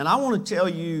And I want to tell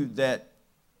you that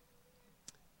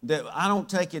I don't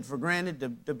take it for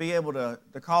granted to be able to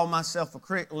call myself a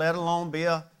Christian, let alone be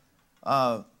a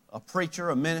preacher,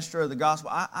 a minister of the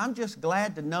gospel. I'm just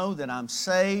glad to know that I'm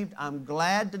saved. I'm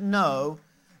glad to know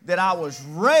that I was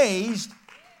raised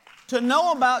to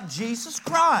know about Jesus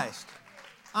Christ.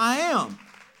 I am.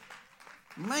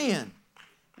 Man,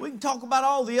 we can talk about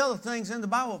all the other things in the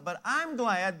Bible, but I'm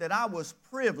glad that I was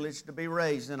privileged to be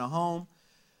raised in a home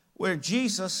where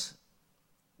Jesus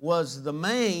was the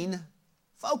main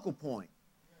focal point.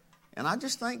 And I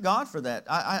just thank God for that.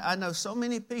 I know so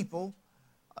many people,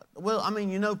 well, I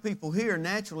mean, you know people here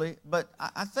naturally, but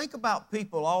I think about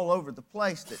people all over the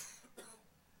place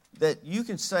that you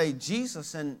can say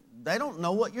Jesus and they don't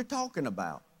know what you're talking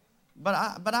about. But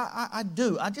I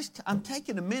do. I'm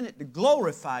taking a minute to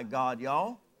glorify God,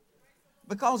 y'all.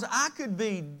 Because I could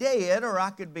be dead or I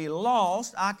could be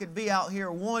lost. I could be out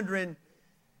here wondering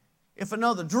if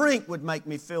another drink would make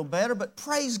me feel better. But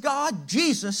praise God,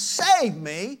 Jesus saved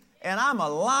me and I'm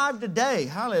alive today.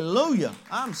 Hallelujah.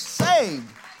 I'm saved.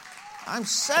 I'm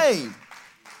saved.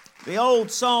 The old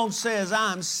song says,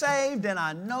 I'm saved and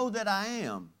I know that I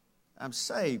am. I'm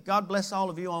saved. God bless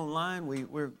all of you online.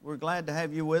 We're glad to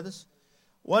have you with us.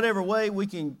 Whatever way we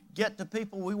can get to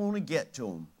people, we want to get to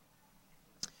them.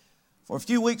 For a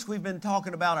few weeks we've been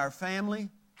talking about our family,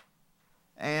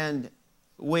 and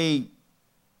we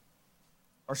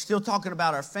are still talking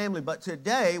about our family, but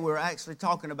today we're actually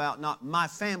talking about not my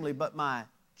family, but my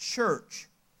church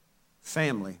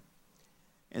family.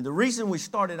 And the reason we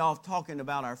started off talking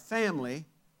about our family,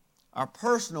 our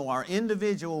personal, our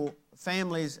individual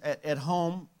families at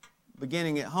home,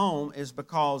 beginning at home, is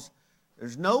because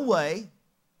there's no way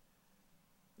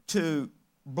to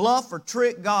bluff or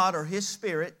trick God or His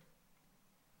Spirit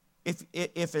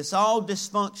if it's all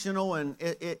dysfunctional and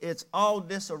it's all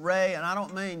disarray. And I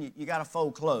don't mean you got to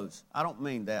fold clothes. I don't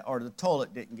mean that. Or the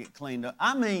toilet didn't get cleaned up.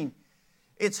 I mean,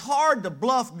 it's hard to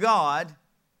bluff God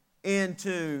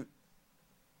into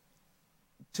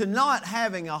not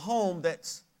having a home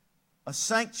that's a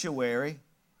sanctuary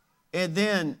and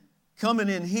then coming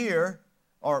in here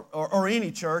or any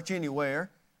church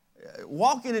anywhere,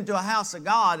 walking into a house of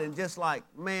God and just like,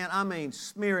 man, I mean,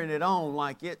 smearing it on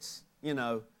like it's, you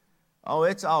know, oh,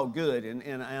 it's all good.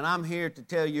 And I'm here to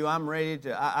tell you I'm ready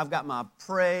to, I've got my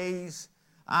praise.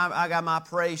 I got my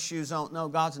praise shoes on.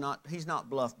 No, He's not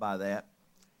bluffed by that.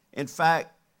 In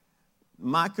fact,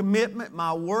 my commitment,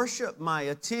 my worship, my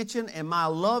attention, and my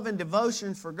love and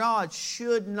devotion for God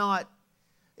should not,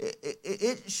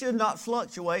 it should not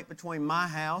fluctuate between my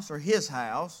house or His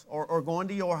house or going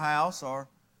to your house or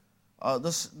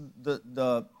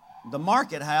the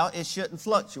market house. It shouldn't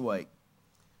fluctuate.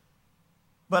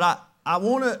 But I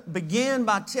want to begin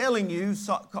by telling you,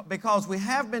 because we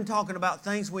have been talking about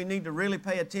things we need to really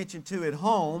pay attention to at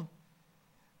home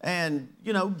and,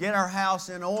 you know, get our house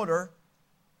in order.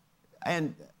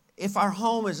 And if our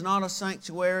home is not a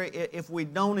sanctuary, if we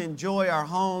don't enjoy our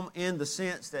home in the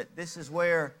sense that this is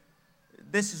where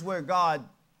God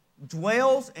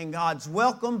dwells and God's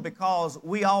welcome because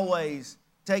we always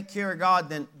take care of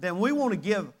God, then we want to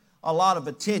give a lot of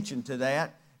attention to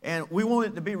that. And we want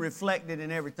it to be reflected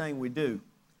in everything we do.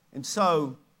 And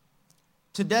so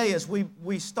today as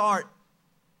we start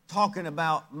talking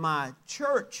about my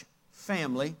church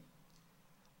family,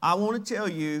 I want to tell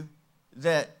you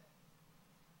that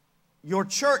your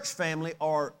church family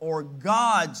or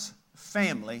God's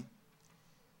family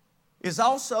is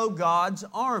also God's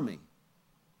army.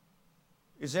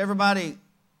 Is everybody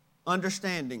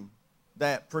understanding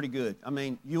that pretty good? I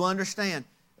mean, you understand.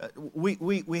 We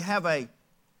have at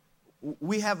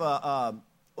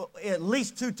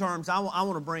least two terms I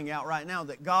want to bring out right now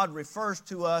that God refers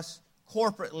to us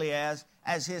corporately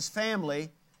as His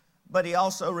family, but He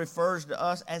also refers to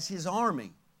us as His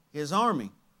army. His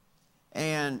army.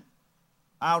 And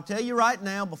I'll tell you right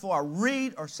now, before I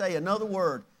read or say another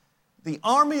word, the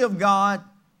army of God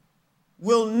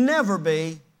will never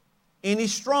be any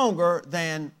stronger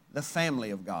than the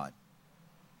family of God.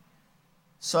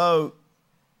 So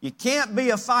you can't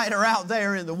be a fighter out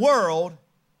there in the world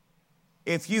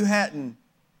if you hadn't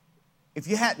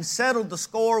settled the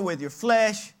score with your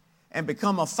flesh and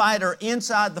become a fighter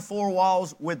inside the four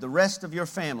walls with the rest of your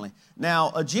family.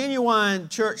 Now, a genuine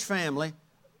church family,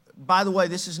 by the way,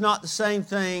 this is not the same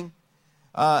thing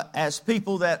as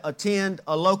people that attend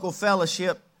a local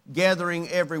fellowship gathering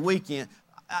every weekend.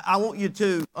 I want you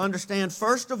to understand,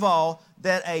 first of all,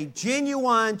 that a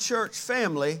genuine church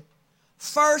family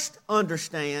first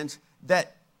understands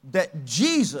that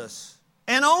Jesus,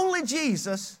 and only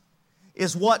Jesus,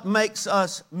 is what makes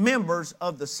us members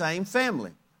of the same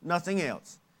family, nothing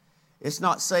else. It's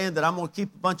not saying that I'm going to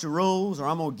keep a bunch of rules or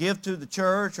I'm going to give to the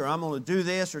church or I'm going to do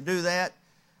this or do that.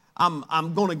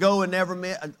 I'm going to go and never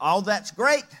miss. All that's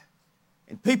great.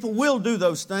 And people will do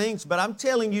those things, but I'm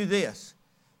telling you this.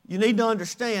 You need to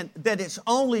understand that it's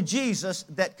only Jesus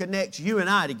that connects you and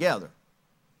I together.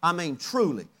 I mean,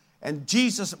 truly. And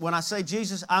Jesus, when I say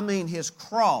Jesus, I mean His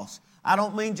cross. I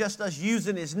don't mean just us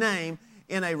using His name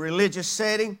in a religious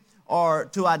setting or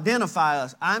to identify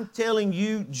us. I'm telling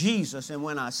you Jesus. And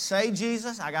when I say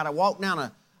Jesus, I got to walk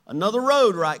down another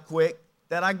road right quick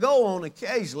that I go on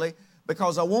occasionally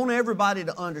because I want everybody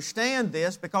to understand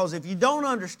this. Because if you don't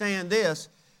understand this,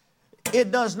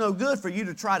 it does no good for you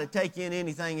to try to take in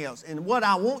anything else. And what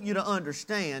I want you to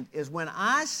understand is when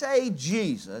I say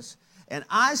Jesus and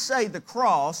I say the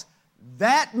cross,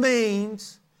 that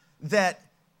means that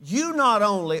you not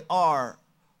only are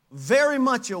very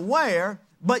much aware,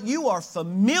 but you are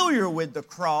familiar with the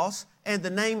cross and the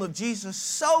name of Jesus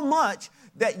so much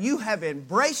that you have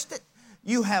embraced it.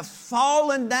 You have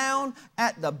fallen down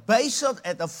at the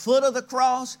foot of the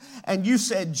cross, and you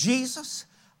said, Jesus,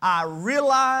 I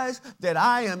realize that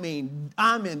I'm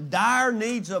in dire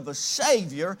needs of a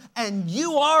Savior, and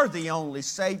you are the only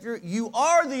Savior. You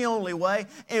are the only way,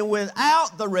 and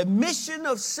without the remission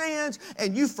of sins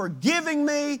and you forgiving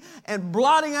me and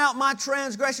blotting out my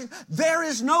transgressions, there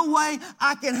is no way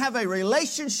I can have a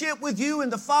relationship with you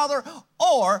and the Father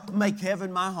or make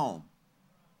heaven my home.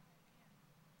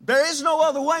 There is no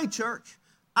other way, church.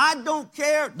 I don't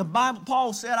care. The Bible,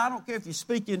 Paul said, I don't care if you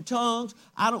speak in tongues.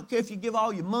 I don't care if you give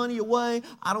all your money away.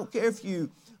 I don't care if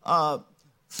you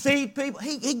feed people.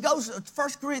 He goes to 1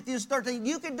 Corinthians 13.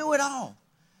 You can do it all.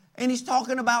 And he's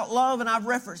talking about love, and I've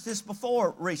referenced this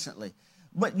before recently.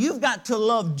 But you've got to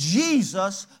love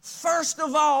Jesus first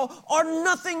of all, or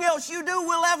nothing else you do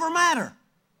will ever matter.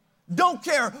 Don't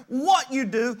care what you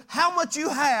do, how much you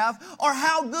have, or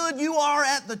how good you are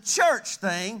at the church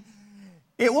thing.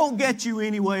 It won't get you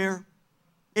anywhere.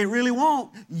 It really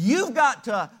won't. You've got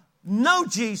to know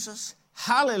Jesus,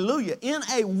 hallelujah, in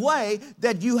a way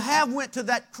that you have went to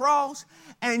that cross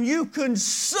and you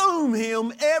consume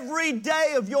Him every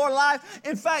day of your life.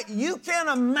 In fact, you can't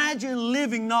imagine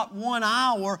living not 1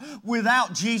 hour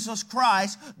without Jesus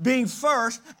Christ being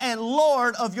first and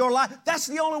Lord of your life. That's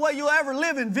the only way you'll ever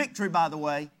live in victory, by the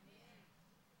way.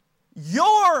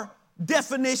 Your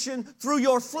definition through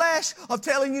your flesh of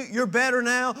telling you you're better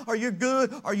now or you're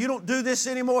good or you don't do this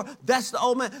anymore, that's the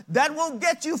old man. That won't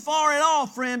get you far at all,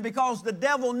 friend, because the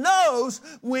devil knows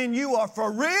when you are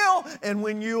for real and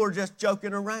when you are just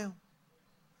joking around.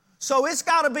 So it's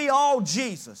got to be all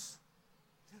Jesus.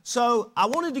 So I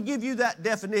wanted to give you that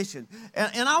definition.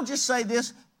 And I'll just say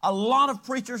this. A lot of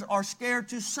preachers are scared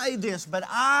to say this, but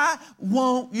I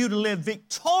want you to live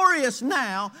victorious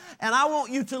now, and I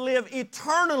want you to live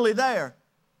eternally there.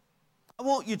 I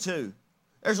want you to.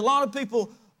 There's a lot of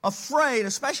people afraid,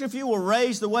 especially if you were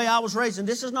raised the way I was raised, and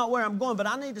this is not where I'm going, but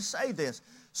I need to say this.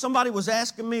 Somebody was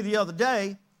asking me the other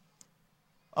day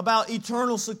about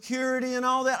eternal security and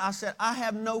all that. I said, I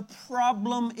have no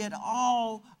problem at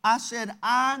all. I said,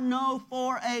 I know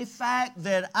for a fact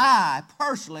that I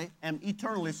personally am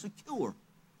eternally secure.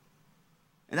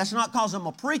 And that's not because I'm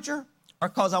a preacher or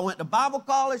because I went to Bible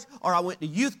college or I went to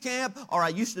youth camp or I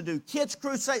used to do kids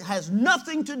crusade. It has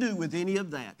nothing to do with any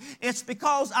of that. It's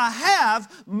because I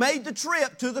have made the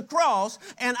trip to the cross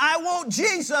and I want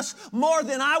Jesus more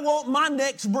than I want my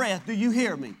next breath. Do you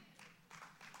hear me?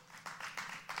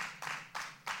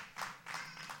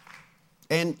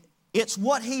 And it's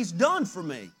what He's done for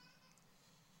me.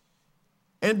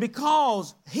 And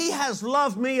because He has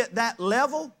loved me at that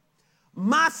level,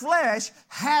 my flesh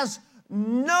has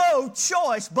no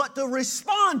choice but to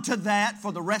respond to that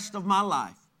for the rest of my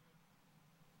life.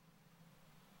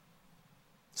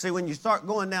 See, when you start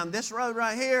going down this road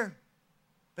right here,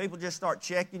 people just start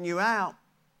checking you out,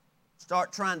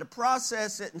 start trying to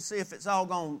process it and see if it's all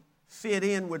going to fit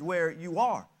in with where you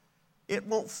are. It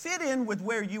won't fit in with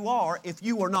where you are if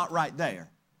you are not right there.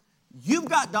 You've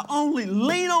got to only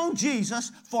lean on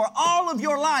Jesus for all of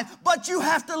your life, but you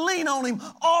have to lean on Him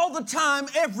all the time,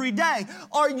 every day,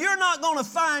 or you're not going to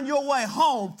find your way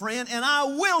home, friend, and I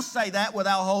will say that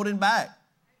without holding back.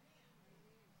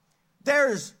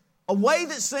 There's a way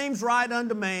that seems right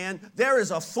unto man. There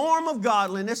is a form of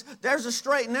godliness. There's a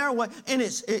straight and narrow way, and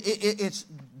it's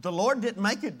the Lord didn't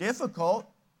make it difficult.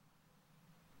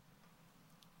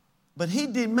 But He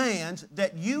demands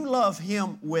that you love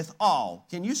Him with all.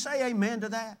 Can you say amen to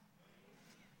that?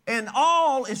 And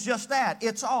all is just that.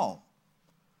 It's all.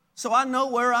 So I know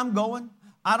where I'm going.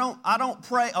 I don't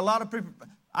pray. A lot of people,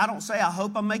 I don't say, I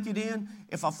hope I make it in.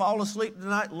 If I fall asleep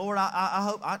tonight, Lord,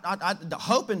 I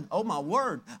hoping, oh my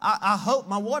word, I hope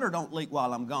my water don't leak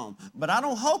while I'm gone. But I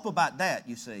don't hope about that,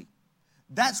 you see.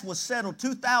 That's was settled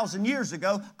 2,000 years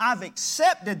ago. I've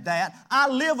accepted that. I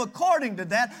live according to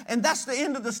that. And that's the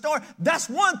end of the story. That's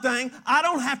one thing I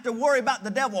don't have to worry about the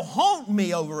devil haunting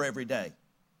me over every day.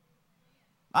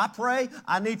 I pray.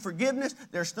 I need forgiveness.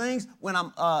 There's things when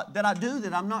that I do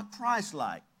that I'm not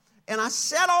Christ-like. And I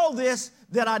said all this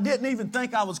that I didn't even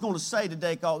think I was going to say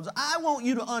today, because I want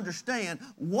you to understand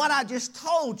what I just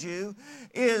told you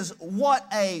is what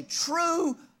a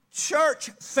true church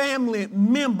family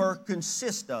member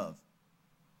consists of.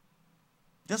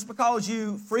 Just because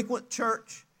you frequent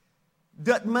church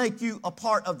doesn't make you a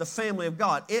part of the family of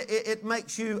God. It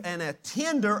makes you an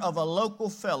attender of a local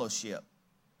fellowship.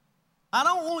 I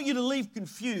don't want you to leave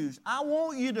confused. I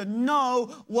want you to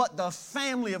know what the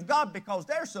family of God, because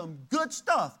there's some good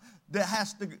stuff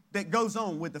that goes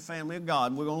on with the family of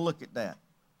God, and we're going to look at that.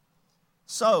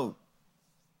 So,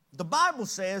 the Bible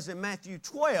says in Matthew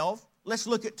 12, let's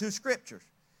look at two scriptures.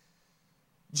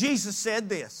 Jesus said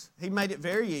this. He made it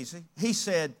very easy. He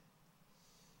said,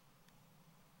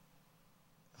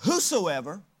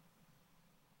 whosoever.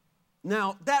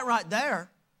 Now, that right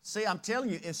there, see, I'm telling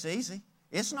you, it's easy.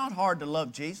 It's not hard to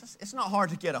love Jesus. It's not hard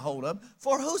to get a hold of.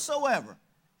 For whosoever.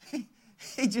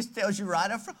 He just tells you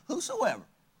right up front, whosoever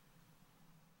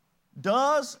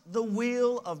does the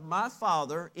will of my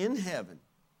Father in heaven.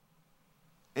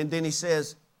 And then he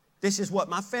says, this is what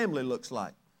my family looks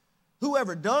like.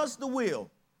 Whoever does the will,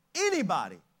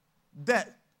 anybody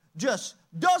that just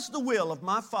does the will of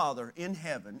my Father in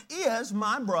heaven is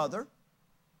my brother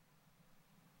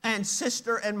and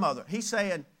sister and mother. He's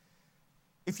saying,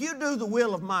 if you do the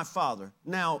will of my Father,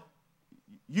 now,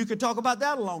 you could talk about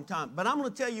that a long time, but I'm going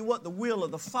to tell you what the will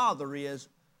of the Father is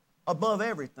above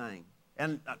everything.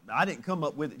 And I didn't come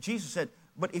up with it. Jesus said,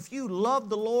 but if you love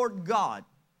the Lord God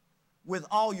with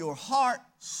all your heart,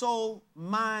 soul,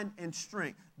 mind, and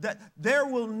strength, that there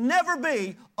will never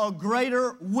be a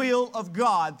greater will of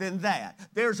God than that.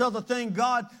 There's other things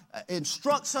God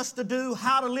instructs us to do,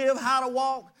 how to live, how to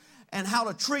walk, and how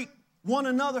to treat one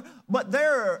another, but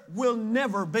there will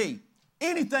never be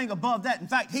anything above that. In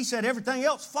fact, he said everything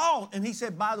else falls, and he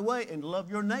said, by the way, and love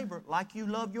your neighbor like you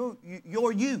love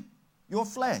your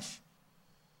flesh.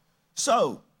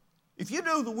 So, if you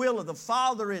do the will of the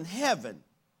Father in heaven,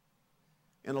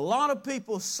 and a lot of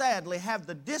people sadly have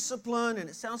the discipline, and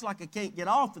it sounds like I can't get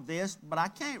off of this, but I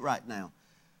can't right now.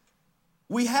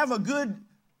 We have a good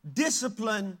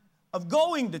discipline of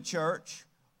going to church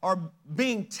or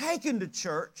being taken to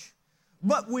church,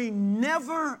 but we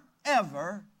never,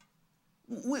 ever,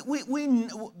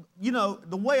 you know,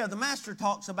 the way of the Master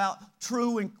talks about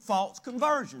true and false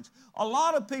conversions. A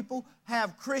lot of people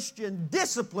have Christian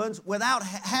disciplines without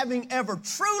having ever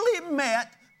truly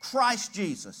met Christ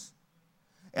Jesus.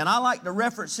 And I like to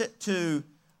reference it to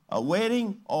a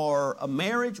wedding or a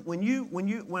marriage.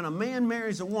 When a man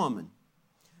marries a woman,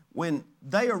 when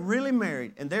they are really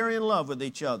married and they're in love with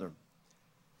each other,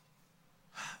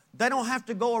 they don't have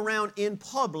to go around in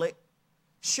public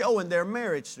showing their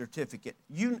marriage certificate.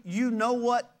 You know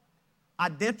what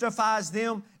identifies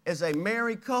them as a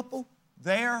married couple?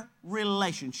 Their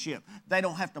relationship. They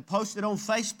don't have to post it on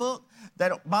Facebook.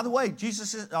 By the way,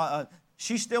 Jesus says,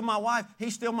 she's still my wife,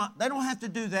 he's still my... They don't have to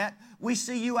do that. We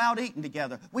see you out eating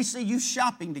together. We see you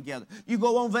shopping together. You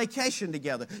go on vacation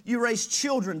together. You raise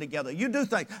children together. You do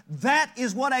things. That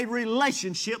is what a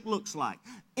relationship looks like.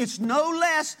 It's no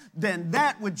less than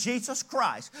that with Jesus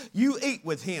Christ. You eat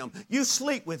with Him. You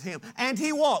sleep with Him. And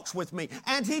He walks with me.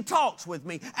 And He talks with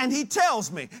me. And He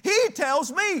tells me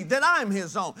that I'm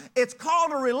His own. It's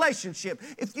called a relationship.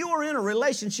 If you are in a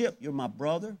relationship, you're my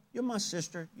brother, you're my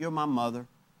sister, you're my mother.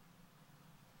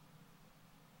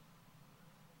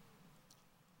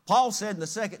 Paul said in the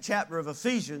 2nd chapter of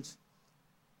Ephesians,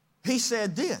 he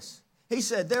said this. He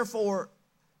said, therefore,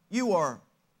 you are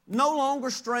no longer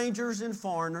strangers and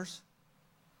foreigners,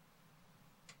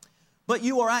 but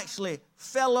you are actually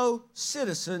fellow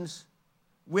citizens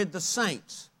with the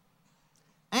saints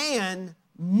and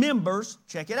members,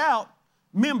 check it out,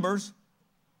 members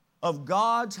of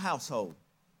God's household.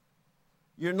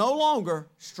 You're no longer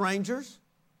strangers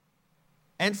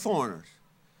and foreigners.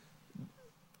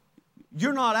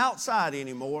 You're not outside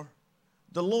anymore.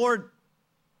 The Lord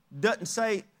doesn't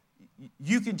say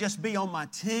you can just be on my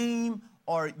team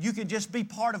or you can just be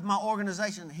part of my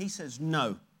organization. He says,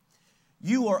 no.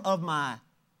 You are of my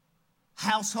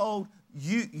household.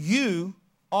 You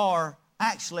are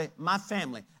actually my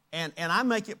family. And I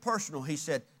make it personal. He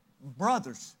said,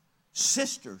 brothers,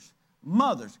 sisters,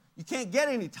 mothers. You can't get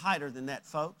any tighter than that,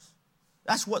 folks.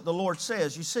 That's what the Lord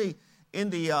says. You see, in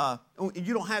the,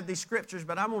 you don't have these scriptures,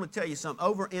 but I'm going to tell you something.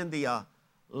 Over in the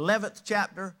 11th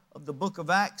chapter of the book of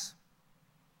Acts,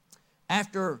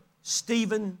 after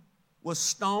Stephen was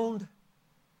stoned,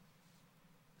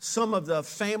 some of the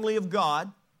family of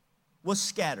God was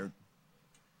scattered.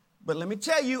 But let me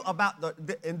tell you about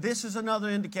and this is another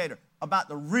indicator, about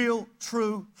the real,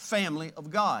 true family of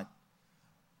God.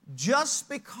 Just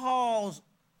because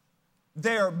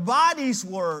their bodies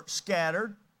were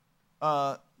scattered,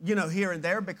 here and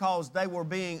there because they were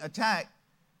being attacked,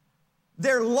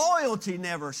 their loyalty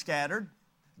never scattered.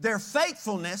 Their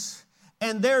faithfulness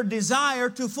and their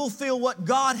desire to fulfill what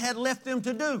God had left them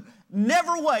to do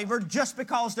never wavered just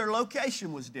because their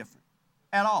location was different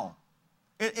at all.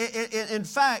 In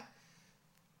fact,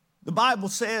 the Bible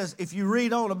says, if you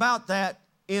read on about that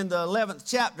in the 11th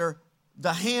chapter,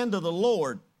 the hand of the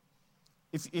Lord,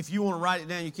 if you want to write it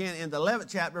down, you can. In the 11th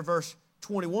chapter, verse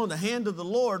 21, the hand of the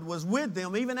Lord was with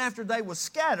them even after they were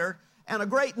scattered, and a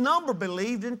great number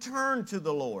believed and turned to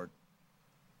the Lord.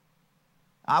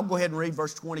 I'll go ahead and read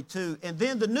verse 22. And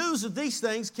then the news of these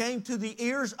things came to the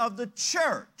ears of the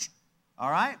church.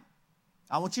 All right?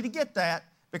 I want you to get that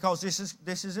because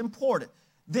this is important.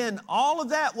 Then all of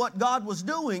that, what God was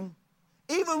doing,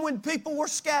 even when people were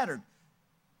scattered,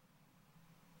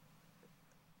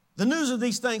 the news of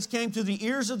these things came to the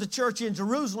ears of the church in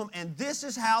Jerusalem, and this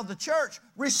is how the church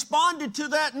responded to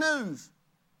that news.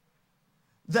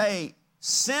 They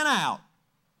sent out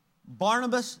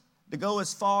Barnabas to go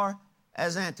as far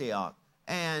as Antioch.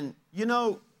 And,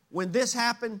 when this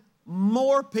happened,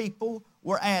 more people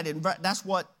were added. That's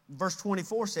what verse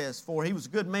 24 says, for he was a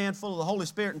good man, full of the Holy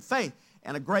Spirit and faith,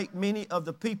 and a great many of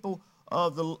the people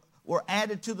were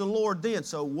added to the Lord then.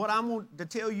 So what I'm going to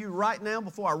tell you right now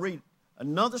before I read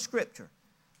another scripture,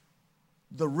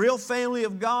 the real family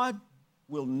of God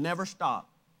will never stop.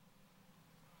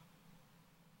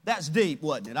 That's deep,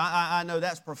 wasn't it? I know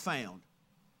that's profound.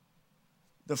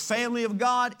 The family of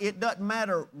God, it doesn't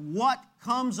matter what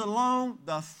comes along,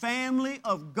 the family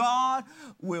of God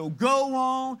will go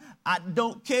on. I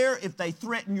don't care if they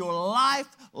threaten your life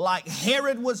like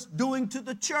Herod was doing to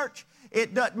the church.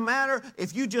 It doesn't matter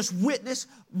if you just witness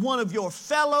one of your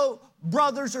fellow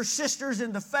brothers or sisters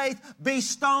in the faith be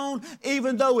stoned,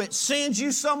 even though it sends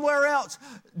you somewhere else.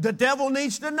 The devil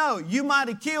needs to know you might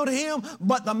have killed him,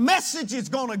 but the message is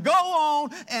going to go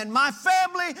on, and my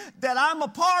family that I'm a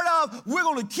part of, we're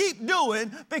going to keep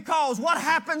doing, because what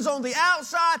happens on the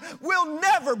outside will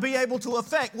never be able to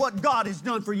affect what God has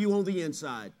done for you on the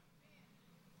inside.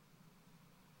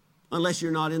 Unless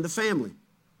you're not in the family.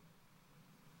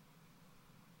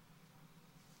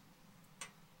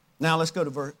 Now let's go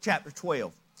to chapter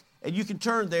 12. And you can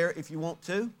turn there if you want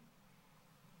to.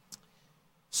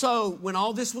 So when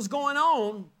all this was going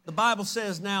on, the Bible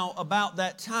says now about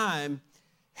that time,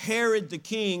 Herod the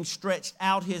king stretched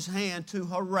out his hand to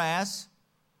harass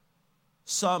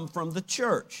some from the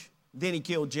church. Then he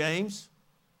killed James,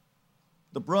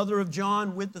 the brother of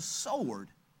John, with the sword.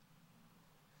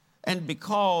 And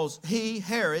because he,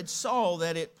 Herod, saw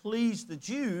that it pleased the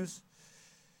Jews,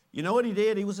 you know what he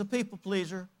did? He was a people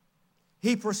pleaser.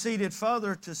 He proceeded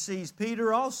further to seize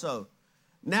Peter also.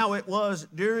 Now it was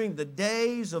during the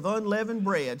days of unleavened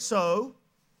bread. So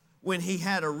when he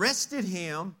had arrested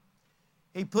him,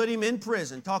 he put him in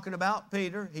prison. Talking about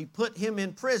Peter, he put him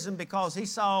in prison because he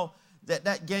saw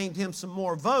that gained him some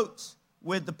more votes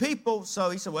with the people. So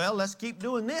he said, well, let's keep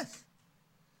doing this.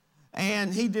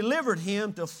 And he delivered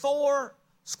him to 4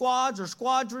 squads or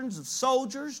squadrons of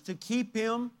soldiers to keep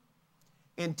him,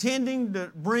 intending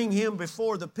to bring him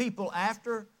before the people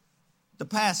after the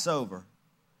Passover.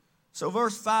 So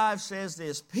verse 5 says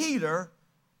this, Peter,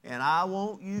 and I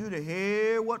want you to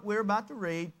hear what we're about to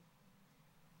read.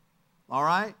 All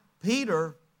right?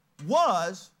 Peter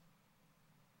was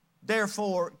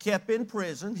therefore kept in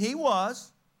prison. He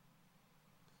was.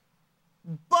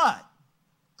 But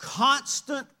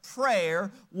constant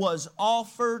prayer was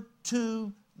offered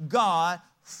to God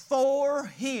for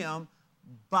him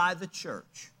by the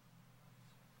church.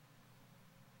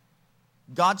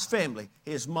 God's family,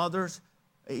 his mother,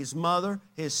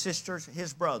 his sisters,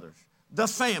 his brothers. The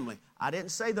family. I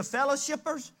didn't say the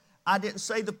fellowshippers. I didn't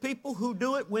say the people who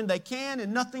do it when they can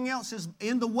and nothing else is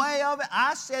in the way of it.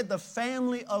 I said the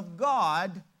family of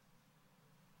God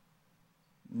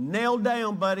nailed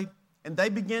down, buddy, and they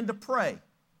began to pray.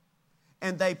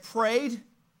 And they prayed,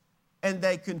 and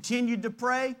they continued to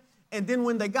pray. And then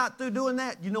when they got through doing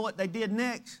that, you know what they did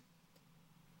next?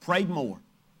 Prayed more.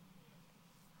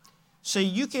 See,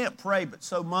 you can't pray but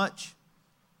so much.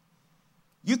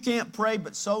 You can't pray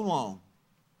but so long.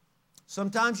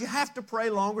 Sometimes you have to pray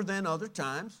longer than other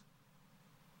times.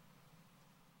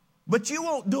 But you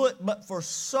won't do it but for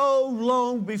so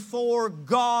long before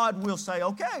God will say,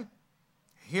 okay,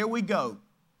 here we go.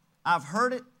 I've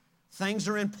heard it. Things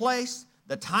are in place.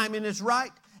 The timing is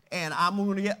right. And I'm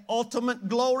going to get ultimate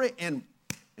glory. And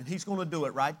He's going to do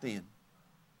it right then.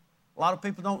 A lot of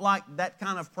people don't like that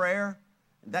kind of prayer,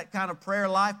 that kind of prayer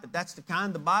life, but that's the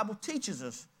kind the Bible teaches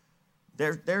us.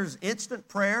 There's instant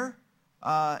prayer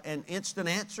and instant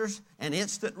answers and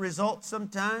instant results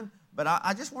sometimes. But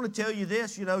I just want to tell you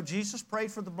this, Jesus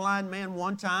prayed for the blind man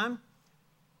one time.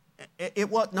 It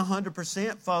wasn't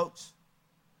 100%, folks.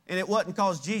 And it wasn't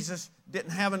because Jesus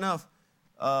didn't have enough,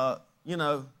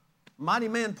 mighty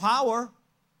man power.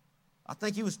 I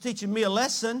think He was teaching me a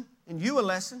lesson and you a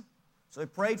lesson. So He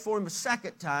prayed for him a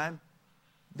second time.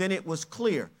 Then it was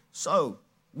clear. So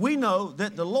we know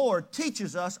that the Lord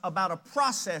teaches us about a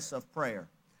process of prayer.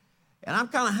 And I'm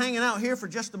kind of hanging out here for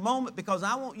just a moment because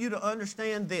I want you to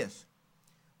understand this.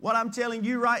 What I'm telling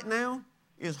you right now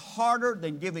is harder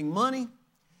than giving money,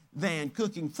 than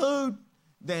cooking food,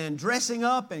 than dressing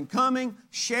up and coming,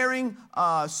 sharing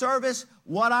service.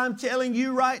 What I'm telling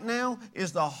you right now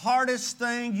is the hardest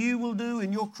thing you will do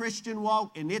in your Christian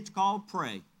walk, and it's called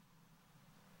pray.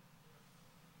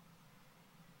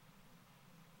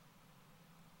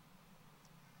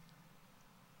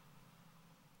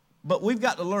 But we've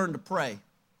got to learn to pray.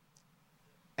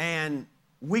 And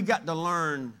we've got to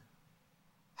learn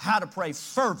how to pray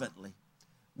fervently.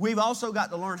 We've also got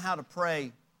to learn how to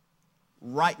pray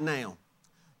right now.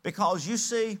 Because you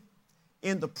see,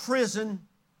 in the prison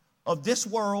of this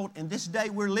world and this day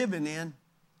we're living in,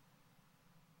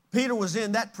 Peter was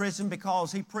in that prison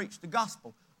because he preached the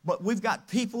gospel. But we've got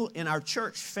people in our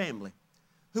church family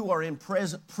who are in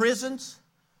prisons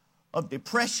of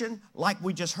depression, like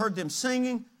we just heard them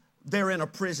singing. They're in a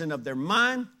prison of their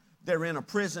mind. They're in a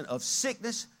prison of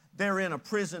sickness. They're in a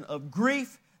prison of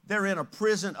grief. They're in a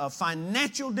prison of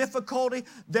financial difficulty.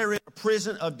 They're in a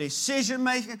prison of decision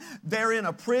making. They're in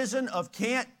a prison of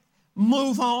can't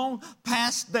move on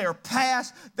past their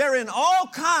past. They're in all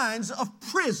kinds of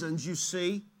prisons, you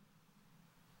see.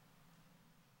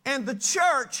 And the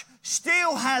church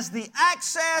still has the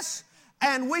access,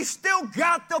 and we've still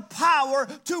got the power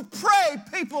to pray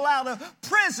people out of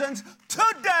prisons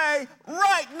today,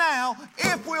 right now,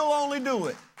 if we'll only do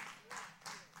it.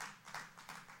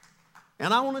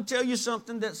 And I want to tell you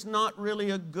something that's not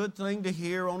really a good thing to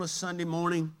hear on a Sunday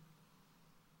morning.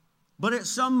 But at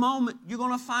some moment, you're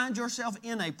going to find yourself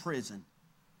in a prison.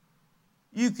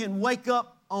 You can wake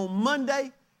up on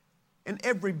Monday, and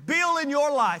every bill in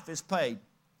your life is paid.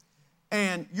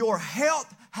 And your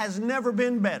health has never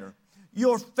been better.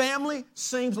 Your family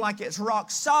seems like it's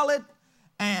rock solid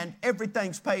and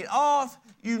everything's paid off.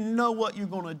 You know what you're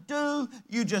going to do.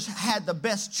 You just had the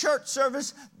best church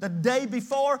service the day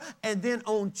before. And then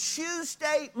on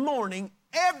Tuesday morning,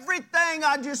 everything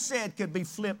I just said could be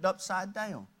flipped upside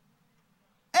down.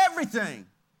 Everything.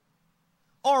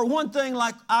 Or one thing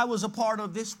like I was a part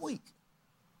of this week.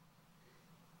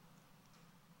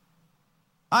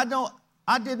 I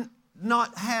did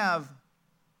not have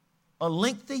a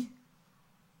lengthy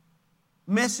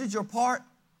message or part,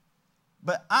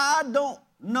 but I don't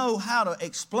know how to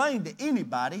explain to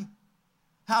anybody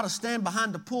how to stand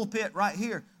behind the pulpit right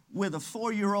here with a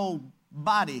 4-year-old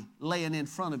body laying in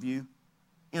front of you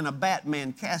in a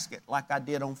Batman casket like I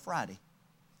did on Friday,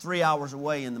 3 hours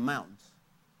away in the mountains.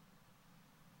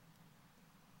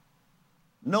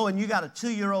 Knowing you got a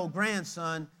 2-year-old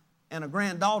grandson and a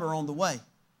granddaughter on the way.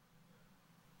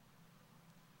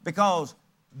 Because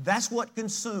that's what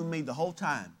consumed me the whole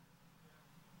time.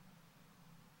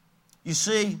 You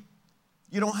see,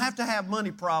 you don't have to have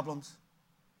money problems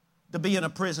to be in a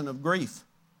prison of grief.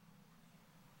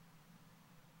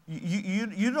 You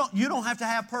don't have to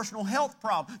have personal health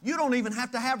problems. You don't even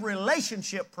have to have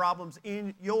relationship problems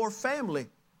in your family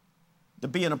to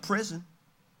be in a prison.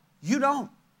 You don't.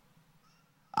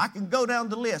 I can go down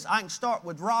the list. I can start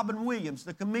with Robin Williams,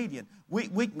 the comedian.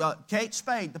 Kate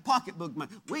Spade, the pocketbook man.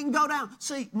 We can go down.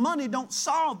 See, money don't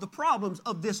solve the problems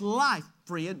of this life,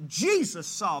 friend. Jesus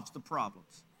solves the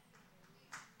problems.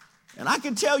 And I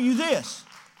can tell you this.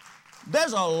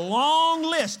 There's a long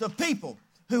list of people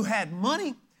who had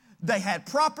money, they had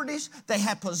properties, they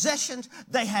had possessions,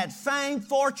 they had fame,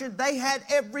 fortune, they had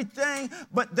everything,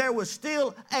 but there was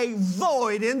still a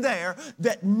void in there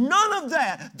that none of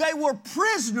that, they were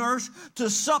prisoners to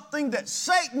something that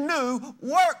Satan knew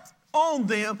worked on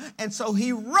them, and so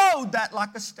he rode that like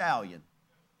a stallion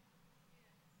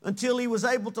until he was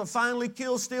able to finally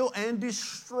kill, steal, and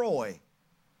destroy.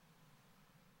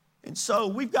 And so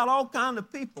we've got all kinds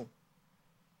of people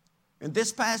And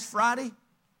this past Friday,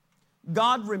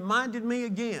 God reminded me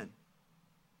again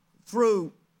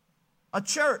through a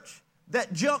church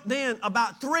that jumped in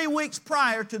about 3 weeks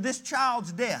prior to this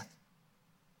child's death.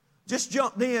 Just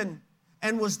jumped in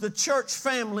and was the church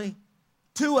family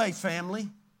to a family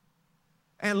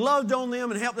and loved on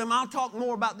them and helped them. I'll talk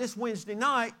more about this Wednesday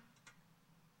night.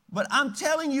 But I'm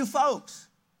telling you folks,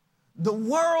 the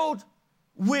world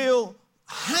will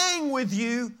hang with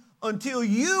you until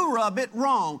you rub it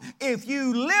wrong. If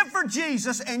you live for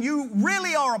Jesus and you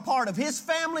really are a part of His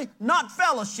family, not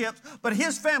fellowships, but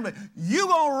His family, you're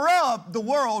going to rub the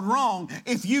world wrong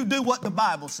if you do what the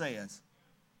Bible says.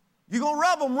 You're going to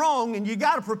rub them wrong, and you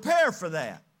got to prepare for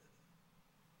that.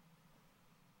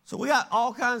 So we got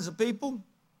all kinds of people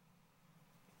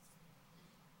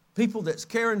that's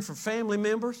caring for family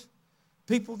members,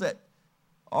 people that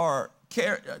are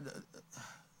caring.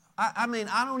 I mean,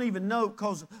 I don't even know,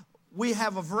 because we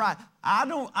have a variety. I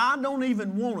don't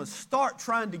even want to start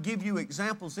trying to give you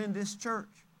examples in this church.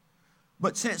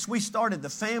 But since we started the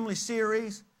family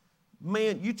series,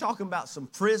 man, you're talking about some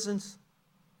prisons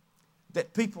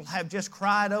that people have just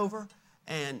cried over,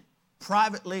 and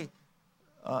privately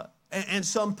and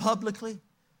some publicly,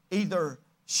 either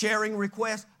sharing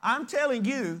requests. I'm telling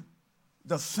you,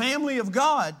 the family of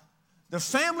God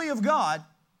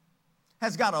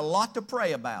has got a lot to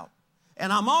pray about.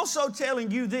 And I'm also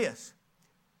telling you this,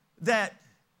 that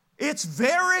it's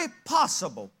very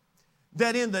possible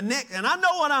that in the next, and I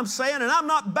know what I'm saying, and I'm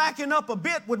not backing up a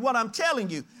bit with what I'm telling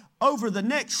you, over the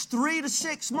next 3 to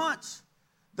 6 months,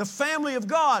 the family of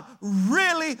God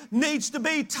really needs to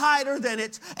be tighter than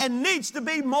and needs to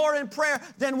be more in prayer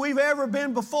than we've ever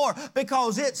been before,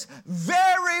 because it's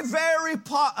very, very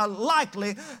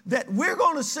likely that we're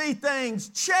going to see things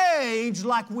change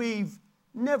like we've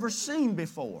never seen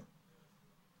before.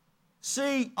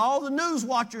 See, all the news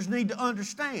watchers need to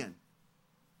understand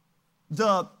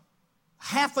the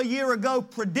half a year ago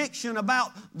prediction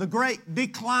about the great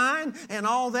decline and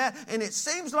all that, and it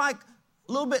seems like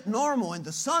a little bit normal, and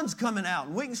the sun's coming out,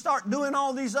 and we can start doing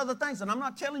all these other things, and I'm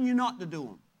not telling you not to do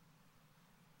them.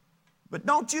 But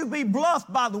don't you be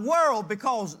bluffed by the world,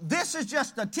 because this is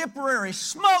just a temporary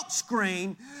smoke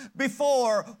screen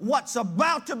before what's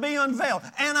about to be unveiled.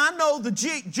 And I know the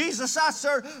Jesus I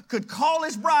serve could call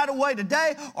His bride away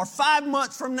today, or 5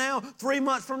 months from now, 3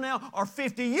 months from now, or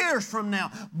 50 years from now.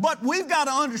 But we've got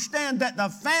to understand that the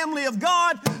family of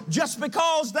God, just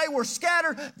because they were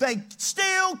scattered, they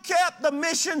still kept the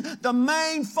mission, the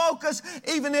main focus,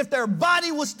 even if their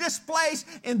body was displaced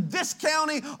in this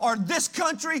county or this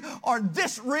country or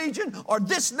this region or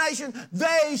this nation.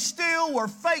 They still were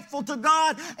faithful to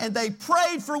God, and they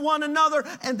prayed for one another,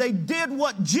 and they did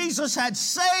what Jesus had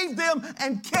saved them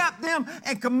and kept them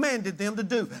and commanded them to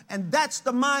do. And that's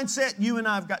the mindset you and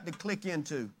I have got to click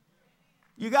into.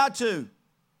 You got to.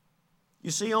 You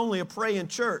see, only a praying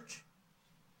church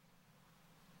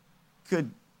could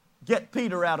get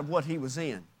Peter out of what he was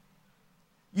in.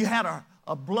 You had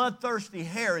a bloodthirsty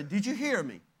Herod. Did you hear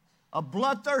me? A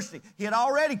bloodthirsty. He had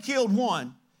already killed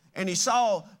one, and he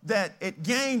saw that it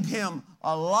gained him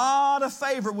a lot of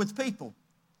favor with people.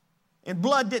 And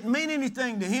blood didn't mean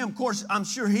anything to him. Of course, I'm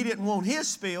sure he didn't want his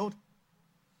spilled,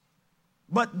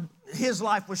 but his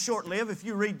life was short-lived if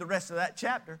you read the rest of that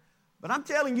chapter. But I'm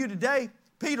telling you today,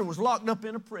 Peter was locked up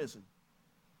in a prison.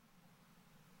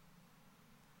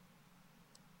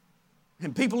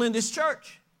 And people in this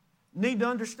church need to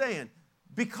understand,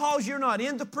 because you're not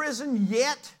in the prison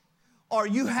yet, or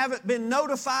you haven't been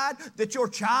notified that your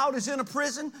child is in a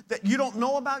prison that you don't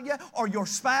know about yet, or your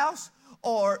spouse,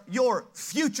 or your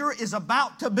future is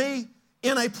about to be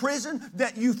in a prison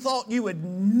that you thought you would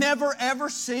never ever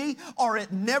see, or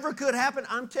it never could happen,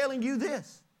 I'm telling you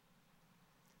this.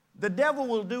 The devil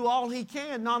will do all he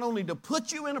can not only to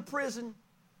put you in a prison,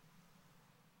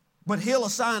 but he'll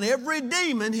assign every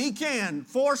demon he can,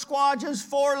 4 squadrons,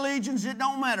 4 legions, it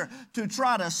don't matter, to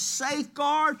try to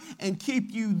safeguard and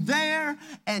keep you there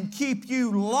and keep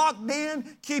you locked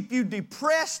in, keep you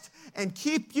depressed and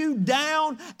keep you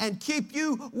down and keep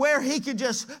you where he could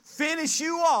just finish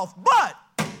you off. But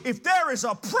if there is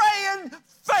a praying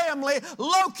family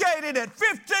located at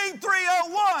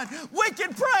 15301, we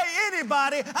can pray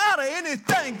anybody out of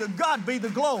anything. To God be the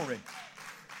glory.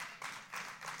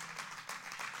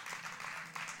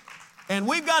 And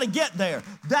we've got to get there.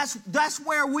 That's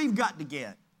where we've got to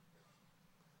get.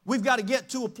 We've got to get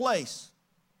to a place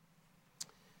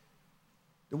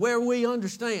where we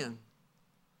understand,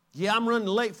 yeah, I'm running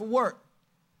late for work,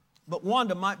 but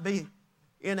Wanda might be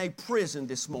in a prison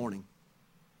this morning.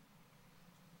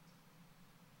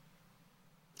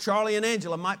 Charlie and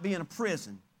Angela might be in a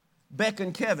prison. Beck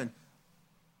and Kevin.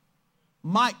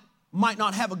 might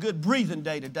not have a good breathing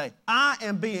day today. I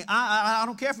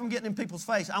don't care if I'm getting in people's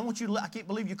face. I can't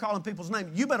believe you're calling people's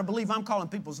names. You better believe I'm calling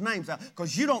people's names out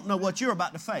because you don't know what you're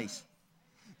about to face.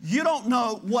 You don't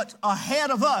know what's ahead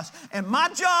of us. And my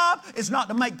job is not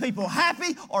to make people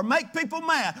happy or make people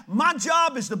mad. My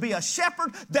job is to be a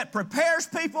shepherd that prepares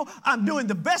people. I'm doing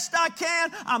the best I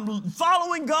can. I'm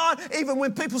following God. Even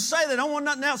when people say they don't want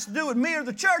nothing else to do with me or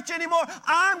the church anymore,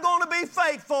 I'm going to be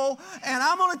faithful. And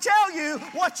I'm going to tell you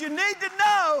what you need to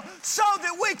know so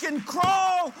that we can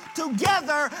crawl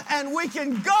together and we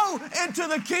can go into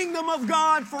the kingdom of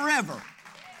God forever.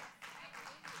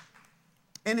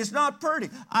 And it's not pretty.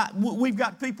 We've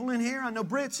got people in here. I know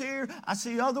Britt's here. I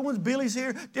see other ones. Billy's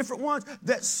here. Different ones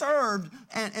that served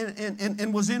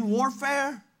and was in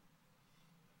warfare.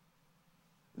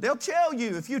 They'll tell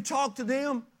you, if you talk to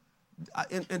them,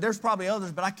 and there's probably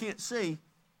others, but I can't see.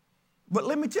 But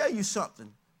let me tell you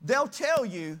something. They'll tell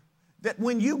you that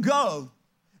when you go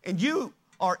and you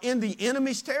are in the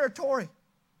enemy's territory,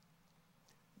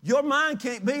 your mind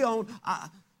can't be on...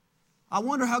 I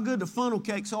wonder how good the funnel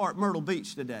cakes are at Myrtle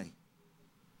Beach today.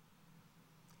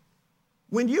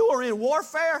 When you are in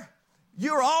warfare,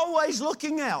 you're always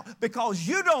looking out because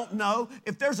you don't know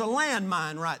if there's a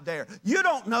landmine right there. You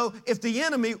don't know if the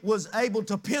enemy was able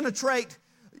to penetrate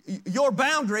your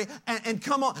boundary and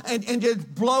come on and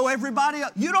just blow everybody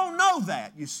up. You don't know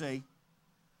that, you see.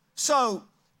 So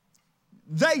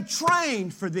they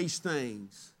trained for these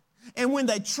things. And when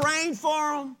they trained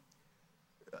for them,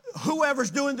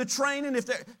 whoever's doing the training, if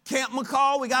they're Camp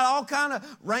McCall, we got all kind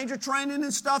of ranger training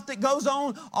and stuff that goes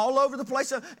on all over the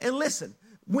place. And listen,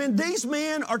 when these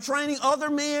men are training other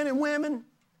men and women,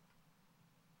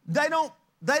 they don't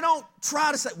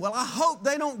try to say, well, I hope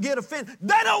they don't get offended.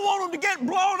 They don't want them to get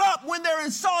blown up when they're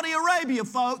in Saudi Arabia,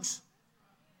 folks.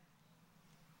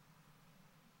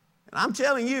 And I'm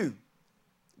telling you,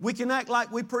 we can act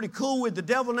like we're pretty cool with the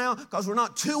devil now because we're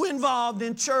not too involved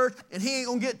in church and he ain't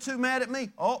going to get too mad at me.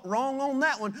 Oh, wrong on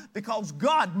that one because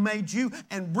God made you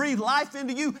and breathed life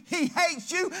into you. He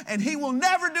hates you and he will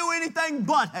never do anything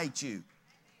but hate you.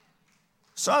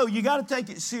 So you got to take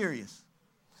it serious.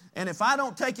 And if I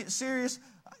don't take it serious,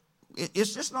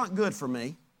 it's just not good for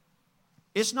me.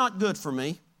 It's not good for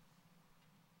me.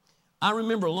 I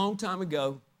remember a long time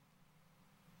ago,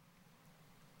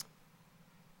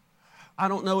 I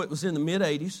don't know, it was in the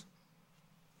mid-'80s,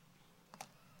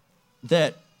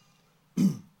 that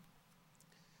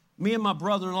me and my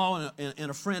brother-in-law and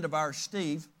a friend of ours,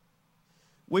 Steve,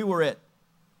 we were at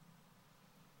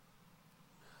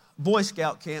Boy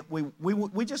Scout camp.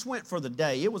 We just went for the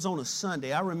day. It was on a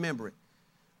Sunday. I remember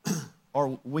it.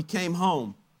 Or we came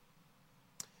home.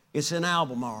 It's in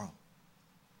Albemarle.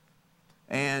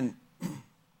 And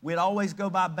we'd always go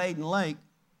by Baden Lake,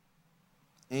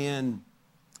 and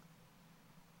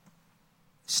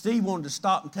Steve wanted to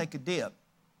stop and take a dip.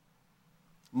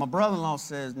 My brother-in-law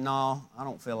says, no, I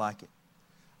don't feel like it.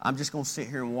 I'm just going to sit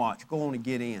here and watch. Go on and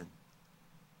get in.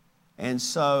 And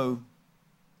so,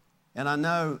 and I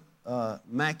know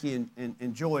Mackie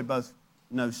and Joy both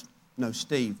know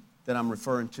Steve that I'm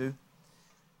referring to.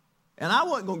 And I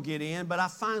wasn't going to get in, but I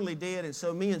finally did. And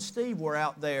so me and Steve were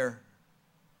out there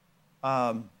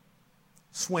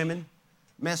swimming,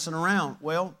 messing around.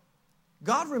 Well,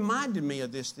 God reminded me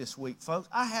of this week, folks.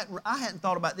 I hadn't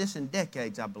thought about this in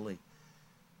decades, I believe.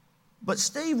 But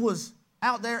Steve was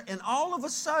out there, and all of a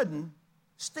sudden,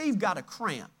 Steve got a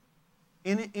cramp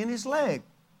in his leg.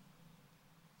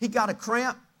 He got a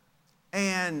cramp,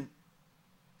 and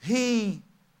he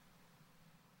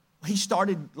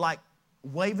started like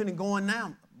waving and going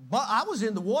down. But I was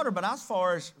in the water, but as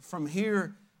far as from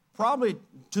here, probably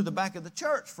to the back of the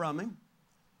church from him.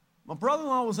 My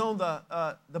brother-in-law was on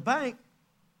the bank.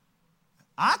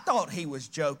 I thought he was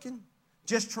joking,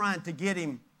 just trying to get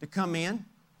him to come in.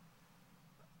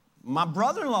 My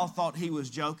brother-in-law thought he was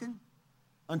joking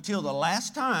until the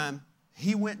last time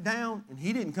he went down and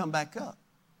he didn't come back up.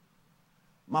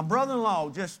 My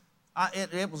brother-in-law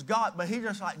it was God, but he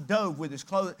just like dove with his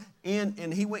clothes in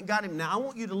and he went and got him. Now, I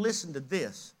want you to listen to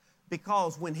this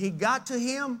because when he got to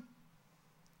him,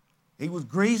 he was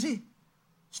greasy.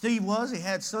 Steve was. He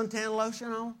had suntan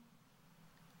lotion on.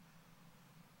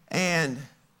 And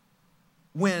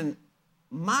when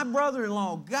my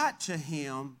brother-in-law got to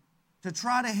him to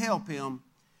try to help him,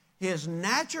 his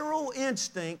natural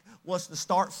instinct was to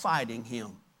start fighting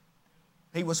him.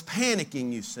 He was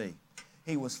panicking, you see.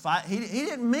 He was fighting. He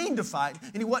didn't mean to fight,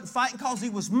 and he wasn't fighting because he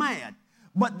was mad.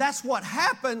 But that's what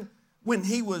happened when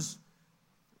he was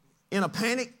in a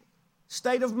panic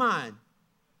state of mind.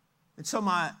 And so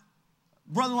my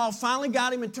brother-in-law finally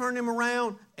got him and turned him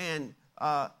around and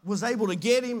was able to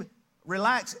get him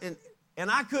relax.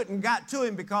 And I couldn't got to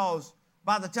him because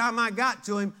by the time I got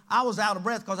to him, I was out of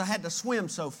breath because I had to swim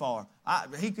so far.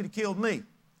 He could have killed me.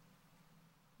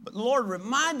 But the Lord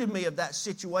reminded me of that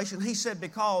situation. He said,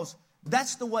 because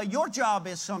that's the way your job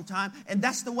is sometimes, and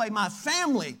that's the way my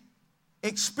family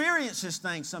experiences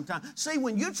things sometimes. See,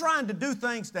 when you're trying to do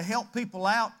things to help people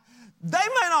out, they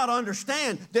may not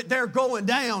understand that they're going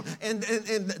down and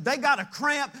they got a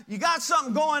cramp. You got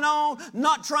something going on,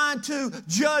 not trying to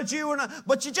judge you,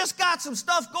 but you just got some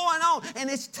stuff going on and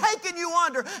it's taking you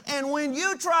under. And when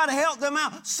you try to help them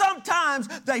out, sometimes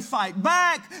they fight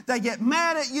back, they get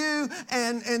mad at you,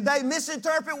 and they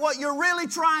misinterpret what you're really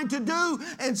trying to do.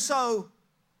 And so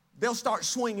they'll start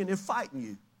swinging and fighting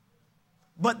you.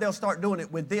 But they'll start doing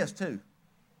it with this too.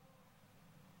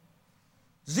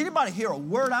 Does anybody hear a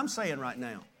word I'm saying right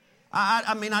now?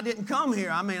 I mean, I didn't come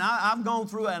here. I mean, I've gone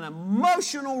through an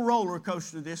emotional roller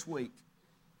coaster this week.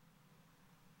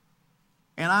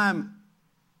 And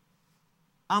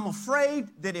I'm afraid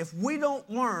that if we don't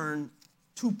learn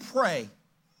to pray,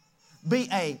 be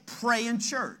a praying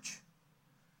church.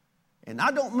 And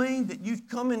I don't mean that you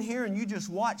come in here and you just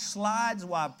watch slides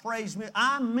while I praise me.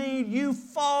 I mean you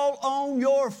fall on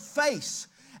your face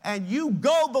and you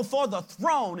go before the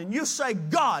throne and you say,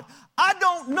 God, I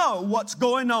don't know what's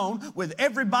going on with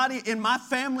everybody in my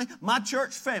family, my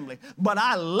church family, but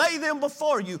I lay them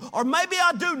before you. Or maybe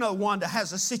I do know Wanda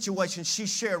has a situation she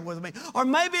shared with me. Or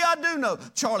maybe I do know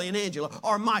Charlie and Angela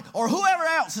or Mike or whoever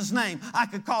else's name I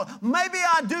could call. Maybe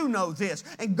I do know this.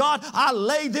 And God, I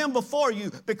lay them before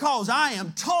you because I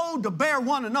am told to bear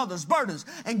one another's burdens.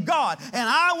 And God, and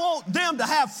I want them to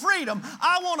have freedom.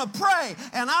 I want to pray.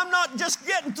 And I'm not just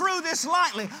getting through this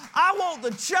lightly. I want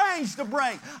the change to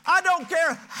break. I don't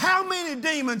care how many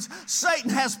demons Satan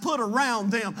has put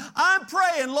around them. I'm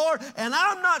praying, Lord, and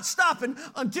I'm not stopping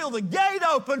until the gate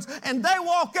opens and they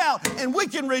walk out and we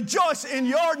can rejoice in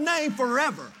your name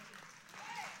forever.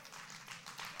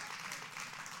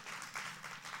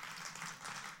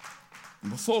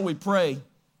 Before we pray,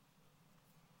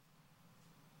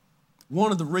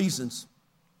 one of the reasons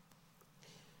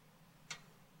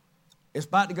it's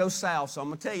about to go south, so I'm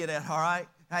going to tell you that, all right?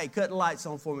 Hey, cut the lights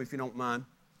on for me if you don't mind.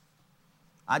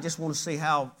 I just want to see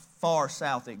how far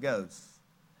south it goes.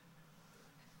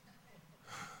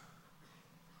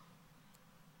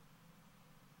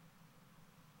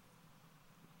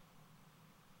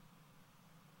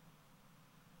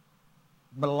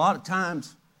 But a lot of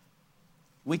times,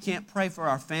 we can't pray for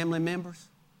our family members,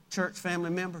 church family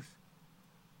members,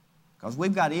 because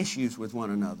we've got issues with one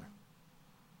another.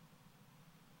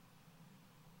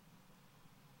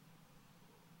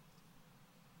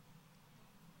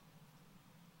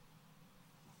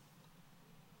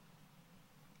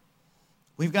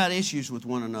 We've got issues with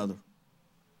one another.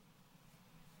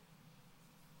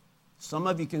 Some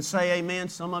of you can say amen.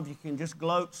 Some of you can just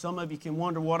gloat. Some of you can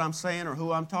wonder what I'm saying or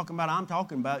who I'm talking about. I'm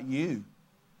talking about you.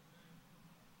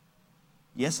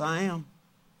 Yes, I am.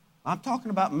 I'm talking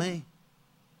about me.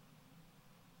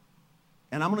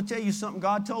 And I'm going to tell you something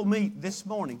God told me this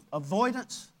morning.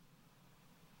 Avoidance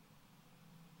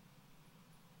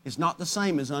is not the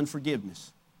same as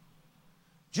unforgiveness.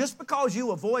 Just because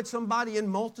you avoid somebody in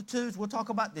multitudes, we'll talk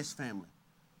about this family,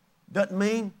 doesn't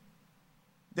mean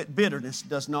that bitterness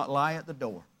does not lie at the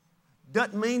door.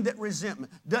 Doesn't mean that resentment,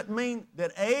 doesn't mean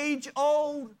that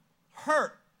age-old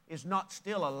hurt is not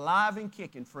still alive and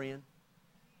kicking, friend.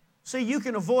 See, you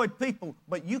can avoid people,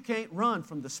 but you can't run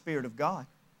from the Spirit of God.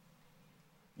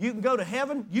 You can go to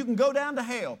heaven, you can go down to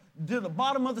hell, to the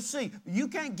bottom of the sea. You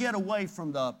can't get away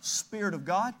from the Spirit of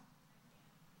God.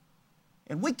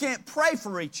 And we can't pray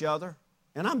for each other.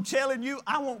 And I'm telling you,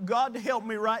 I want God to help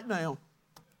me right now.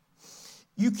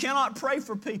 You cannot pray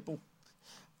for people.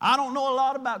 I don't know a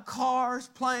lot about cars,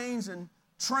 planes, and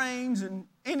trains, and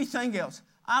anything else.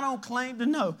 I don't claim to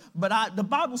know. But the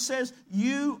Bible says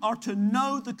you are to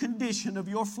know the condition of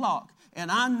your flock. And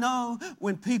I know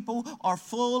when people are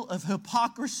full of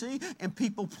hypocrisy and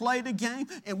people play the game,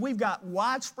 and we've got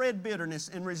widespread bitterness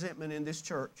and resentment in this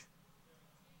church.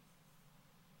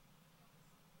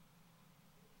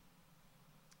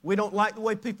 We don't like the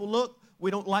way people look. We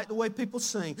don't like the way people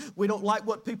sing. We don't like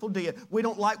what people did. We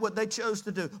don't like what they chose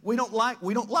to do. We don't like. I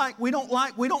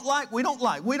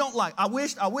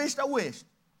wished.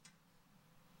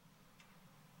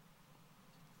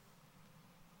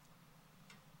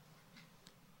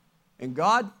 And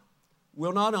God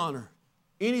will not honor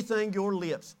anything your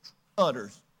lips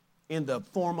utters in the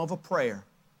form of a prayer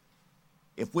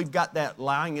if we've got that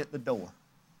lying at the door.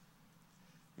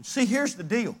 And see, here's the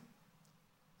deal.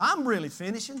 I'm really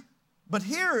finishing, but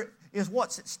here is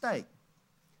what's at stake.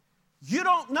 You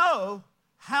don't know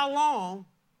how long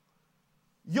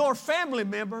your family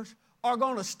members are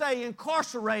going to stay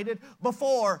incarcerated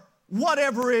before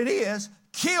whatever it is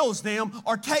kills them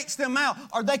or takes them out,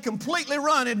 or they completely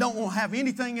run and don't want to have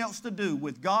anything else to do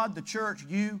with God, the church,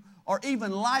 you, or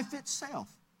even life itself.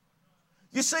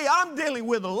 You see, I'm dealing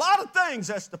with a lot of things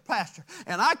as the pastor,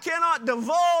 and I cannot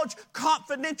divulge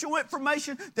confidential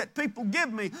information that people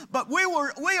give me, but we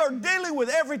are dealing with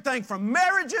everything from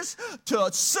marriages to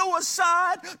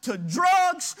suicide to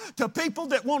drugs to people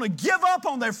that want to give up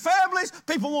on their families,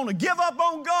 people want to give up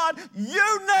on God.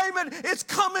 You name it, it's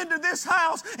come into this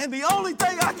house, and the only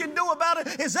thing I can do about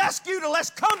it is ask you to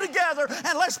let's come together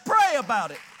and let's pray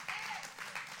about it.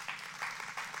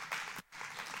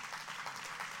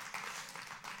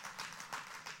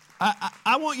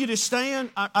 I want you to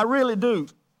stand. I really do.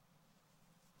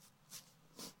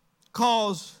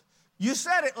 Because you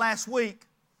said it last week,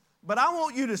 but I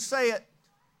want you to say it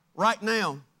right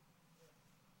now.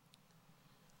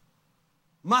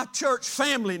 My church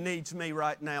family needs me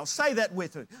right now. Say that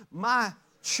with me. My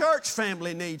church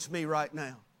family needs me right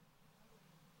now.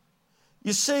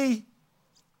 You see,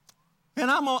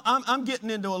 and I'm getting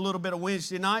into a little bit of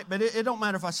Wednesday night, but it don't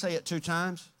matter if I say it 2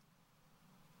 times.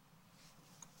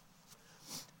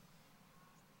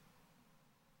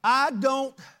 I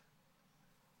don't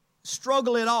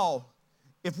struggle at all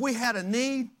if we had a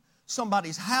need,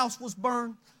 somebody's house was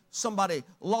burned, somebody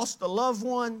lost a loved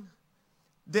one,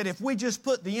 that if we just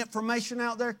put the information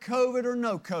out there, COVID or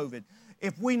no COVID,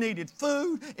 if we needed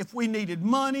food, if we needed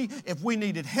money, if we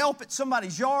needed help at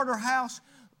somebody's yard or house,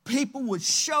 people would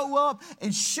show up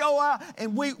and show out,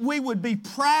 and we would be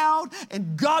proud,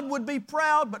 and God would be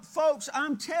proud. But folks,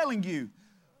 I'm telling you,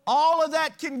 all of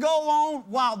that can go on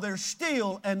while there's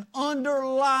still an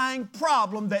underlying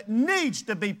problem that needs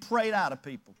to be prayed out of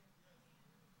people.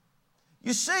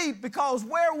 You see, because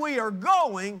where we are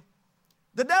going,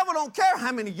 the devil don't care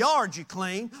how many yards you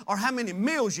clean or how many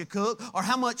meals you cook or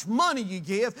how much money you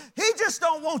give. He just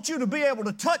don't want you to be able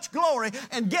to touch glory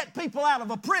and get people out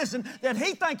of a prison that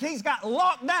he thinks he's got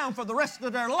locked down for the rest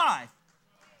of their life.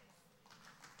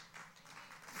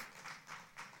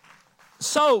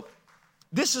 So,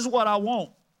 this is what I want.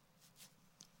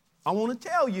 I want to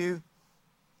tell you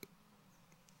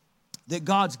that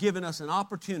God's given us an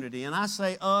opportunity, and I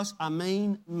say us, I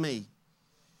mean me.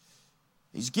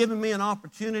 He's given me an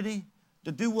opportunity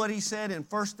to do what he said in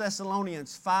 1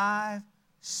 Thessalonians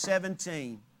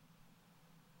 5:17.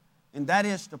 And that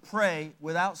is to pray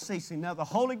without ceasing. Now, the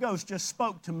Holy Ghost just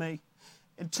spoke to me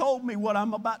and told me what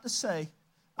I'm about to say.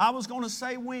 I was going to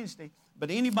say Wednesday, but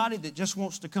anybody that just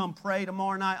wants to come pray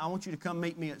tomorrow night, I want you to come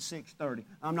meet me at 6:30.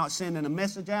 I'm not sending a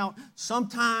message out.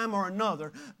 Sometime or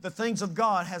another, the things of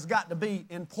God has got to be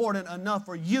important enough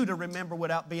for you to remember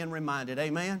without being reminded.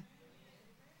 Amen?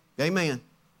 Amen.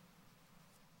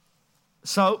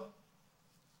 So,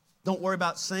 don't worry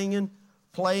about singing,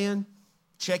 playing,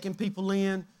 checking people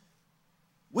in.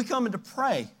 We're coming to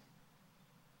pray.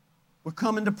 We're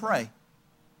coming to pray.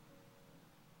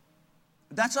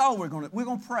 That's all we're going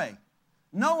to pray.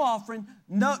 No offering,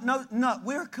 no.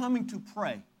 We're coming to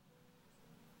pray.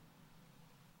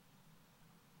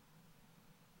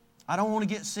 I don't want to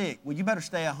get sick. Well, you better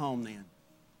stay at home then.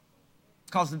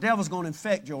 Because the devil's going to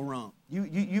infect your rump.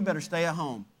 You better stay at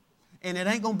home. And it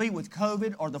ain't going to be with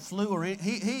COVID or the flu or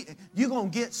anything. You're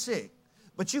going to get sick.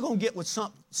 But you're going to get with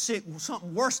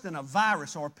something worse than a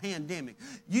virus or a pandemic.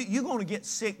 You're going to get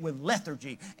sick with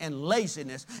lethargy and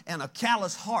laziness and a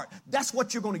callous heart. That's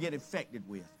what you're going to get infected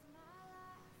with.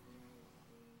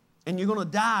 And you're going to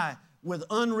die with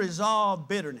unresolved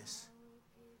bitterness.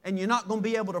 And you're not going to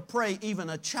be able to pray even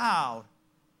a child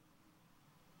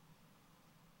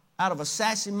out of a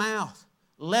sassy mouth,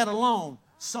 let alone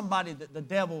somebody that the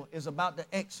devil is about to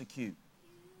execute.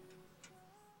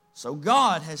 So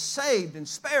God has saved and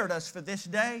spared us for this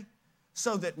day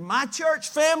so that my church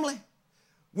family,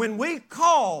 when we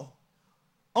call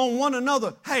on one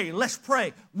another, hey, let's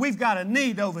pray, we've got a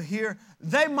need over here,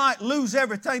 they might lose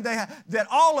everything they have. That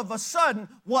all of a sudden,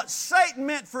 what Satan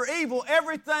meant for evil,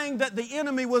 everything that the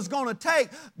enemy was going to take,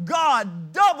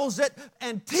 God doubles it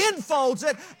and tenfolds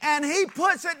it, and he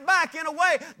puts it back in a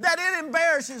way that it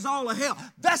embarrasses all of hell.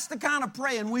 That's the kind of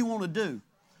praying we want to do.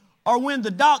 Or when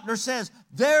the doctor says,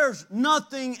 there's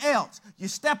nothing else, you're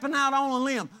stepping out on a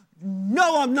limb.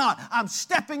 No, I'm not. I'm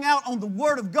stepping out on the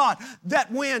Word of God.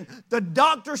 That when the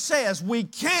doctor says we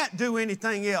can't do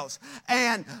anything else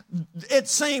and it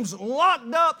seems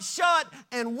locked up, shut,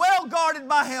 and well guarded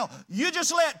by hell, you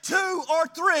just let 2 or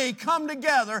 3 come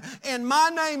together in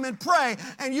my name and pray,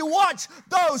 and you watch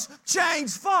those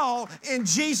chains fall in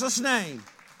Jesus' name.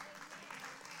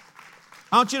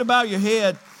 I want you to bow your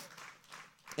head.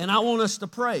 And I want us to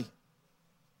pray.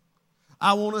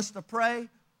 I want us to pray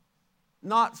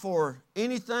not for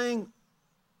anything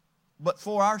but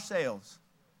for ourselves.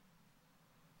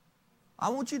 I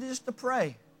want you just to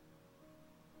pray.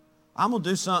 I'm going to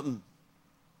do something.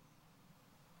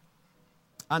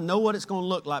 I know what it's going to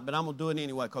look like, but I'm going to do it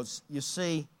anyway because, you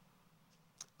see,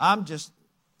 I'm just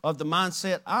of the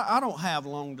mindset, I don't have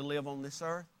long to live on this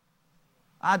earth.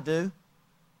 I do.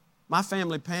 My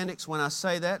family panics when I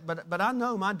say that, but I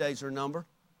know my days are numbered.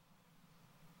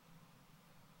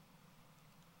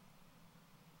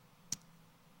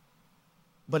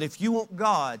 But if you want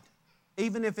God,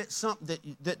 even if it's something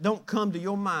that don't come to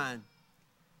your mind,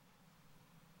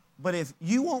 but if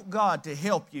you want God to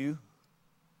help you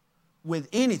with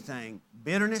anything,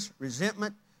 bitterness,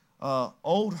 resentment,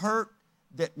 old hurt,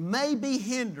 that may be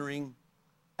hindering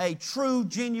a true,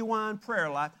 genuine prayer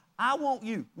life, I want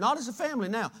you, not as a family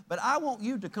now, but I want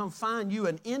you to come find you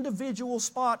an individual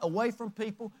spot away from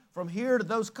people, from here to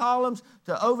those columns,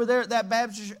 to over there at that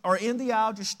Baptist, or in the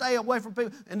aisle. Just stay away from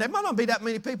people. And there might not be that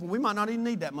many people. We might not even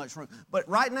need that much room. But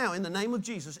right now, in the name of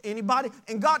Jesus, anybody,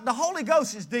 and God, the Holy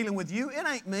Ghost is dealing with you. It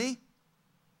ain't me.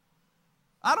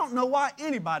 I don't know why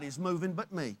anybody's moving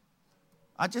but me.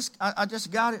 I just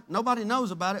got it. Nobody knows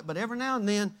about it, but every now and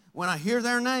then when I hear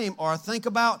their name or I think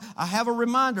about, I have a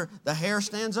reminder, the hair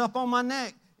stands up on my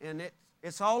neck and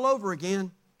it's all over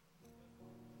again.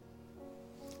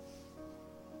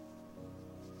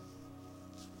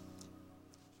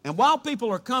 And while people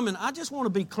are coming, I just want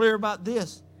to be clear about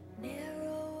this.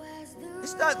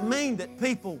 This doesn't mean that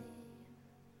people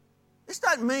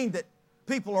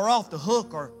are off the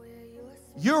hook or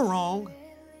you're wrong.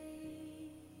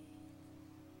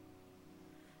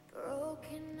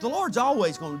 The Lord's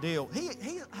always going to deal.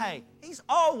 He's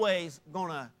always going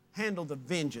to handle the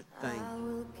vengeance thing. I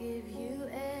will give you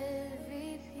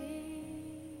every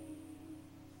peace.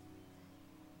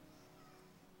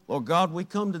 Lord God, we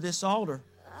come to this altar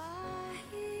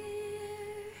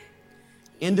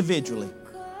individually.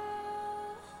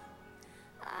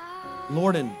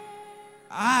 Lord, and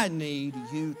I need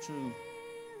you to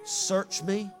search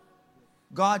me.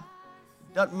 God,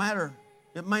 doesn't matter.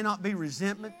 It may not be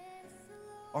resentment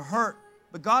or hurt,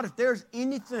 but God, if there's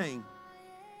anything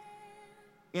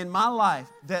in my life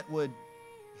that would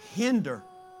hinder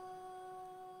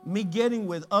me getting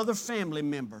with other family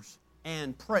members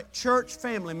and church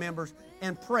family members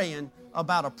and praying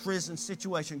about a prison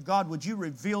situation, God, would you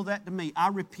reveal that to me? I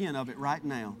repent of it right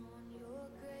now.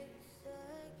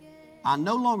 I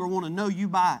no longer want to know you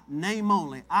by name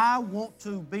only. I want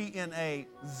to be in a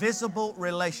visible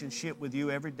relationship with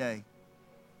you every day.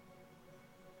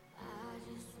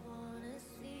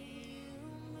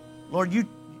 Lord,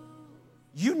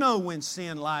 you know when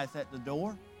sin lieth at the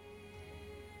door.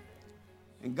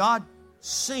 And God,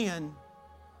 sin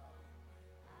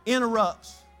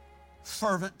interrupts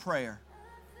fervent prayer.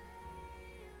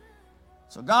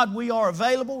 So God, we are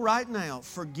available right now.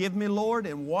 Forgive me, Lord,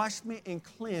 and wash me and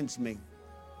cleanse me.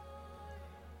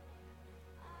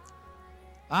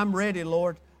 I'm ready,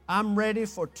 Lord. I'm ready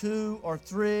for 2 or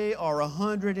 3 or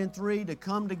 103 to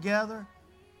come together.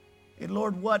 And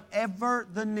Lord, whatever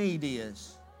the need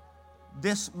is,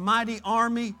 this mighty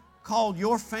army called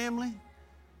your family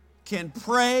can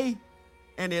pray,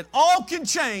 and it all can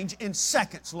change in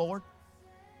seconds, Lord.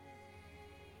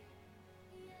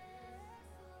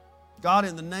 God,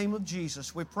 in the name of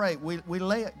Jesus, we pray. We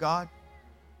lay it, God.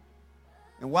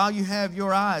 And while you have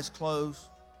your eyes closed,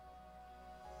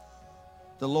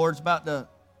 the Lord's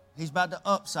He's about to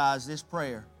upsize this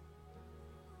prayer.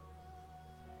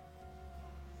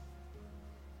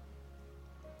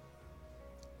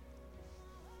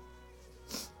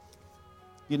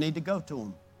 You need to go to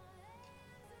Him.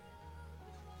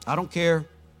 I don't care.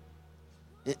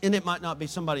 And it might not be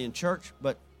somebody in church,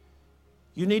 but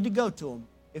you need to go to Him.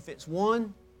 If it's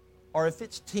 1 or if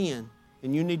it's 10,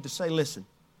 and you need to say, listen,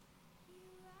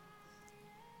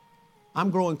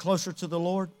 I'm growing closer to the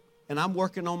Lord, and I'm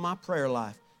working on my prayer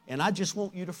life, and I just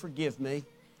want you to forgive me.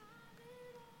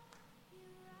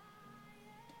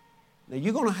 Now,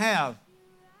 you're going to have,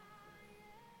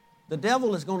 the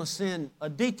devil is going to send a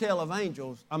detail of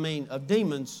of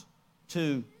demons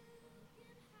to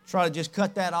try to just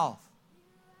cut that off.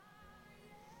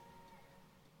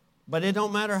 But it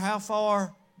don't matter how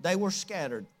far they were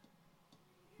scattered.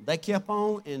 They kept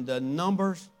on, and the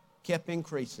numbers kept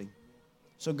increasing.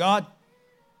 So God,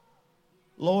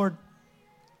 Lord,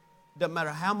 doesn't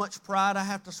matter how much pride I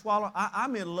have to swallow,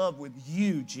 I'm in love with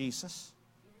you, Jesus.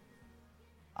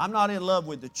 I'm not in love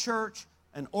with the church,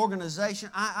 an organization.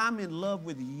 I'm in love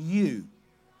with you.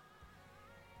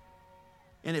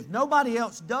 And if nobody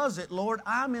else does it, Lord,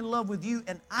 I'm in love with you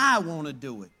and I want to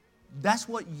do it. That's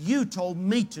what you told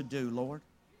me to do, Lord.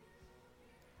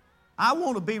 I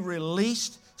want to be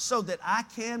released so that I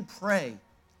can pray.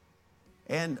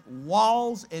 And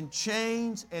walls and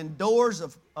chains and doors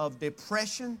of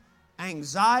depression,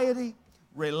 anxiety,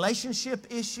 relationship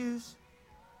issues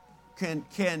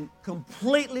can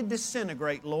completely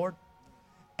disintegrate, Lord.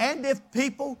 And if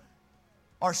people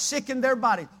are sick in their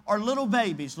body, or little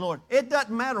babies, Lord, it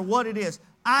doesn't matter what it is.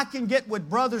 I can get with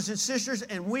brothers and sisters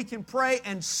and we can pray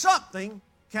and something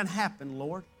can happen,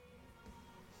 Lord.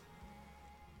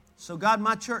 So God,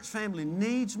 my church family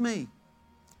needs me.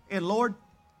 And Lord,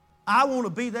 I want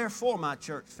to be there for my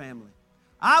church family.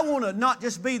 I want to not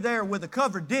just be there with a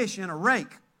covered dish and a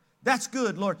rake. That's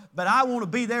good, Lord, but I want to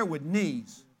be there with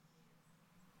needs.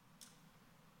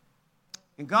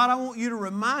 And God, I want you to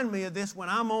remind me of this when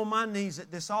I'm on my knees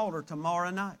at this altar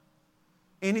tomorrow night.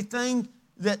 Anything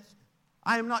that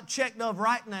I am not checked of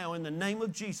right now, in the name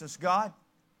of Jesus, God,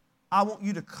 I want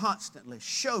you to constantly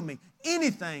show me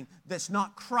anything that's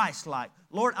not Christ-like.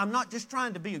 Lord, I'm not just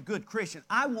trying to be a good Christian.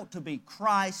 I want to be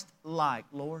Christ-like,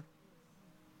 Lord.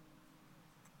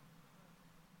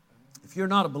 If you're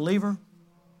not a believer,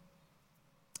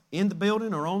 in the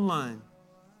building or online,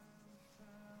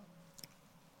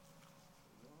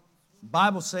 the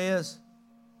Bible says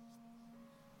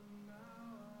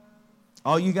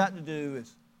all you got to do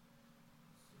is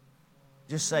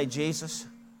just say, Jesus,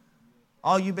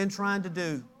 all you've been trying to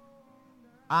do,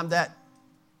 I'm that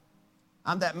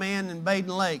man in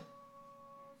Baden Lake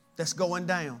that's going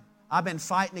down. I've been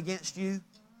fighting against you.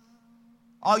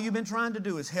 All you've been trying to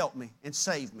do is help me and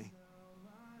save me.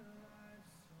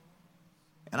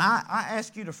 And I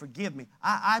ask you to forgive me.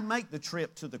 I make the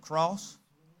trip to the cross.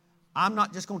 I'm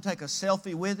not just going to take a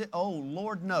selfie with it. Oh,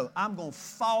 Lord, no. I'm going to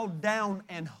fall down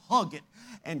and hug it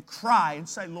and cry and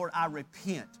say, Lord, I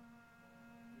repent.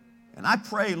 And I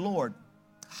pray, Lord,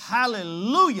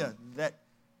 hallelujah, that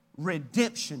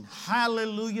redemption,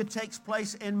 hallelujah, takes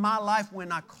place in my life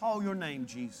when I call your name,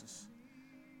 Jesus.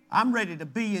 I'm ready to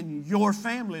be in your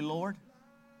family, Lord.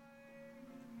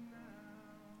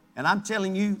 And I'm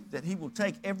telling you that He will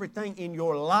take everything in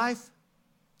your life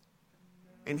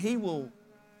and He will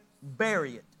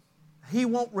bury it. He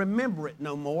won't remember it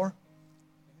no more.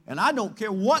 And I don't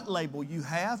care what label you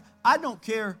have. I don't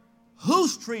care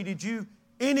who's treated you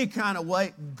any kind of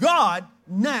way. God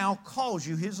now calls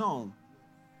you His own.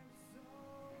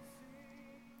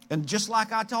 And just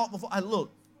like I talked before,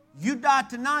 look, you die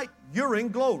tonight, you're in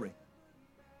glory.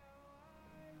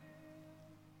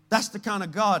 That's the kind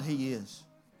of God He is.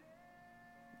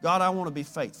 God, I want to be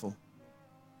faithful.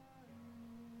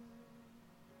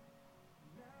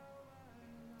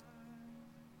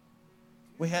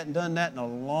 We hadn't done that in a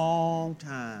long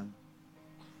time.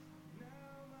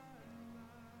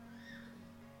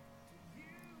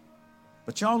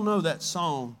 But y'all know that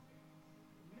song,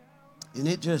 and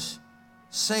it just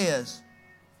says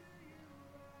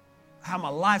how my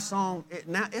life song,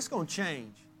 now it's going to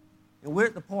change. And we're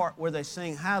at the part where they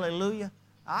sing hallelujah.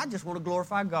 I just want to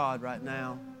glorify God right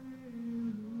now.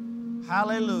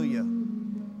 Hallelujah.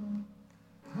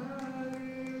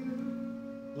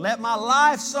 Let my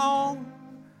life song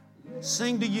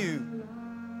sing to you.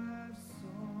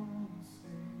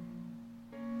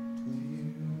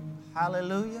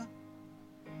 Hallelujah.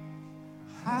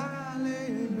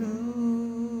 Hallelujah.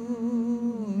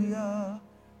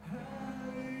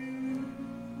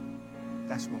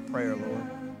 That's my prayer, Lord.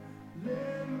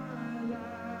 Let my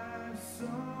life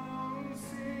song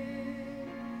sing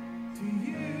to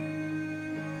you.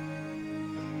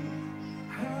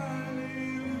 Hallelujah.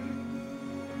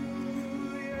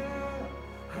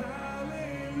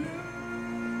 Hallelujah.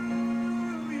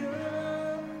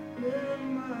 Let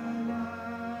my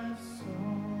life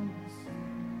song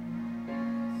sing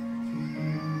to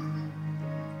you.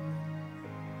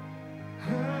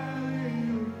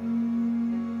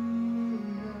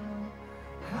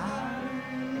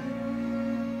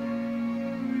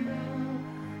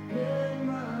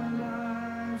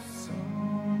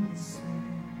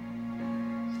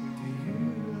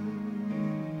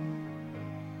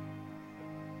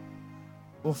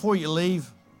 Before you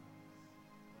leave,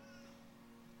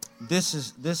 this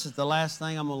is the last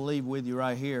thing I'm going to leave with you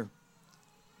right here.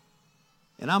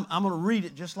 And I'm going to read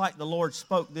it just like the Lord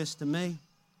spoke this to me.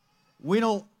 We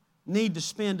don't need to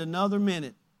spend another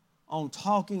minute on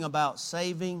talking about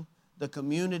saving the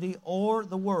community or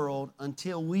the world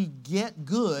until we get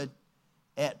good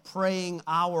at praying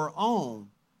our own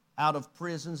out of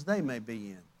prisons they may be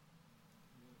in.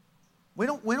 We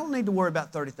don't need to worry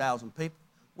about 30,000 people.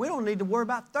 We don't need to worry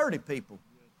about 30 people.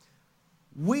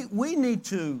 we need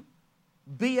to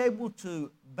be able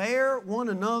to bear one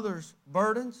another's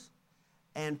burdens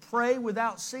and pray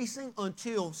without ceasing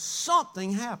until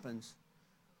something happens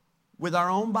with our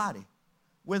own body,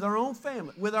 with our own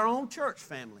family, with our own church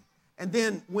family. And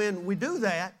then when we do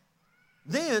that,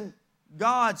 then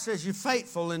God says, you're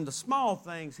faithful in the small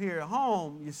things here at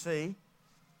home, you see.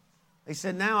 He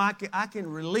said, now I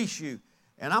can release you.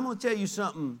 And I'm going to tell you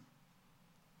something.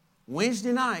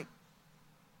 Wednesday night,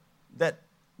 that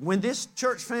when this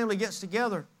church family gets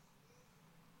together,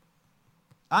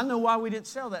 I know why we didn't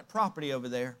sell that property over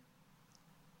there.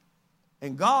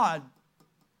 And God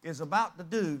is about to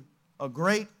do a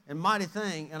great and mighty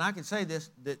thing, and I can say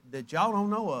this, that y'all don't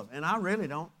know of, and I really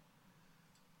don't.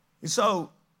 And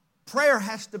so, prayer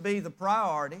has to be the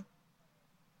priority,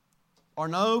 or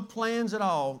no plans at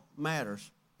all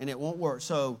matters, and it won't work.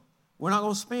 So, we're not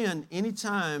going to spend any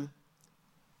time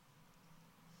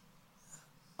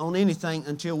on anything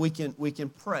until we can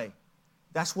pray.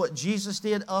 That's what Jesus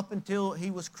did up until He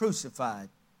was crucified.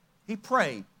 He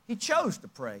prayed. He chose to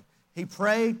pray. He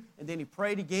prayed, and then He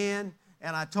prayed again.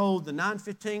 And I told the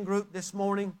 915 group this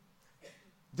morning,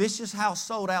 this is how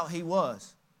sold out He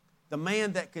was. The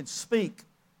man that could speak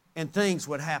and things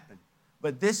would happen.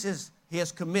 But this is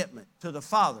His commitment to the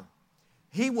Father.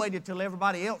 He waited till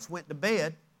everybody else went to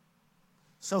bed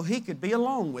so He could be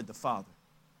alone with the Father.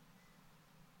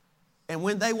 And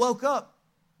when they woke up,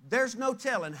 there's no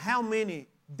telling how many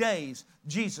days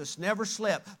Jesus never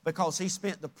slept because He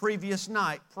spent the previous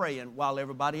night praying while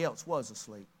everybody else was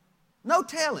asleep. No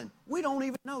telling. We don't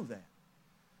even know that.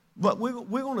 But we're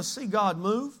going to see God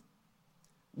move.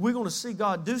 We're going to see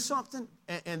God do something.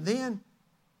 And then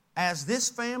as this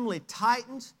family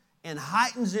tightens and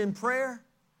heightens in prayer,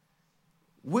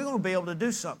 we're going to be able to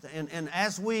do something. And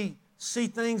as we see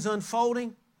things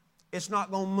unfolding, it's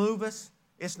not going to move us.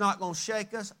 It's not going to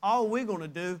shake us. All we're going to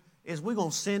do is we're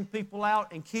going to send people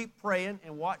out and keep praying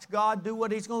and watch God do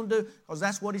what He's going to do, because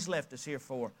that's what He's left us here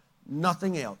for.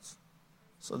 Nothing else.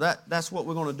 So that's what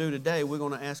we're going to do today. We're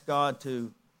going to ask God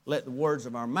to let the words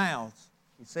of our mouths,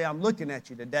 you see, I'm looking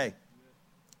at you today.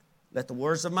 Let the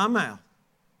words of my mouth.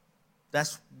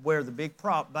 That's where the big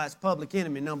problem, that's public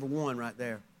enemy number one right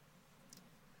there.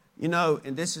 You know,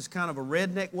 and this is kind of a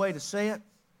redneck way to say it.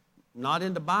 Not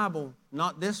in the Bible,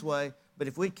 not this way, but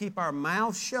if we keep our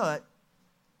mouths shut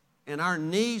and our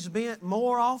knees bent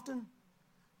more often,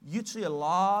 you'd see a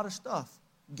lot of stuff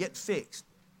get fixed.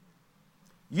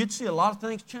 You'd see a lot of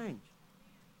things change.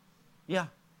 Yeah.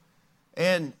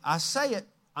 And I say it,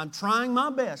 I'm trying my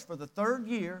best for the third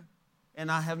year, and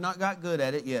I have not got good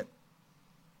at it yet,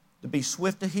 to be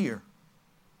swift to hear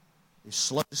and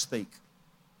slow to speak.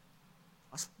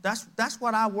 That's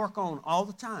what I work on all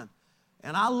the time.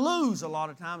 And I lose a lot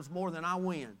of times more than I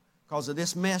win because of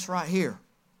this mess right here.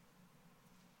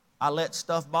 I let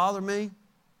stuff bother me,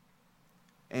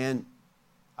 and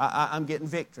I'm getting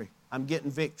victory. I'm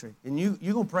getting victory. And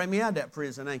you're going to pray me out of that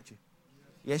prison, ain't you?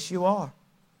 Yes, you are.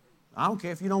 I don't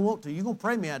care if you don't want to. You're going to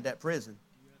pray me out of that prison.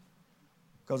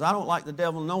 Because I don't like the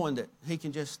devil knowing that he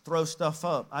can just throw stuff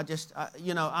up.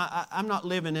 I'm not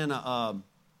living in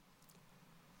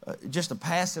just a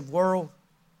passive world.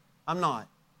 I'm not.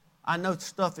 I know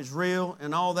stuff is real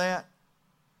and all that.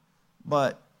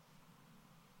 But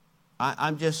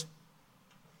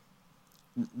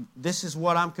this is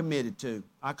what I'm committed to.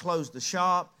 I closed the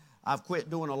shop. I've quit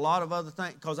doing a lot of other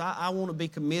things because I want to be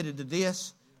committed to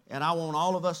this, and I want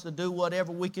all of us to do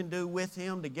whatever we can do with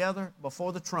Him together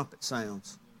before the trumpet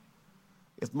sounds.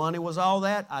 If money was all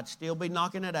that, I'd still be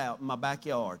knocking it out in my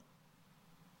backyard.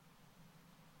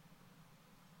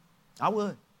 I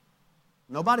would.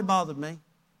 Nobody bothered me.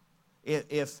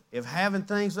 If having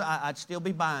things, I'd still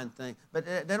be buying things.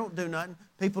 But they don't do nothing.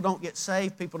 People don't get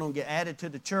saved. People don't get added to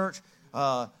the church.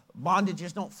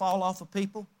 Bondages don't fall off of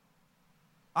people.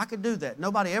 I could do that.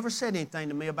 Nobody ever said anything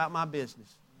to me about my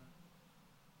business.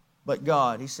 But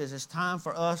God, He says it's time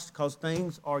for us because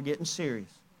things are getting serious.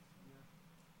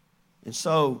 And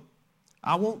so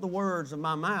I want the words of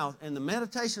my mouth and the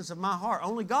meditations of my heart.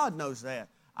 Only God knows that.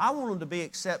 I want them to be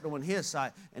acceptable in His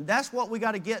sight. And that's what we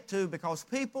got to get to, because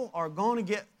people are going to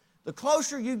get, the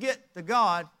closer you get to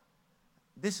God,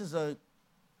 this is a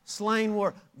slang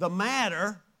word, the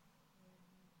madder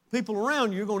people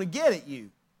around you are going to get at you.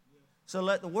 So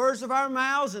let the words of our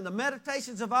mouths and the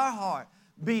meditations of our heart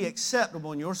be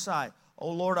acceptable in Your sight.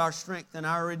 O Lord, our strength and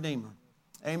our Redeemer.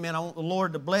 Amen. I want the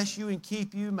Lord to bless you and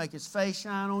keep you, make His face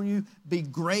shine on you, be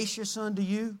gracious unto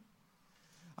you.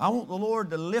 I want the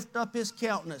Lord to lift up His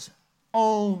countenance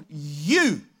on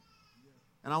you.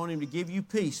 And I want Him to give you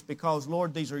peace because,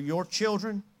 Lord, these are Your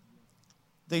children.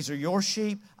 These are your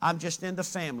sheep. I'm just in the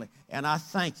family. And I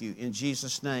thank you in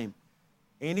Jesus' name.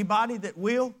 Anybody that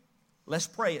will, let's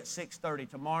pray at 6:30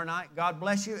 tomorrow night. God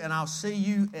bless you, and I'll see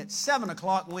you at 7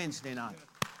 o'clock Wednesday night.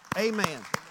 Amen.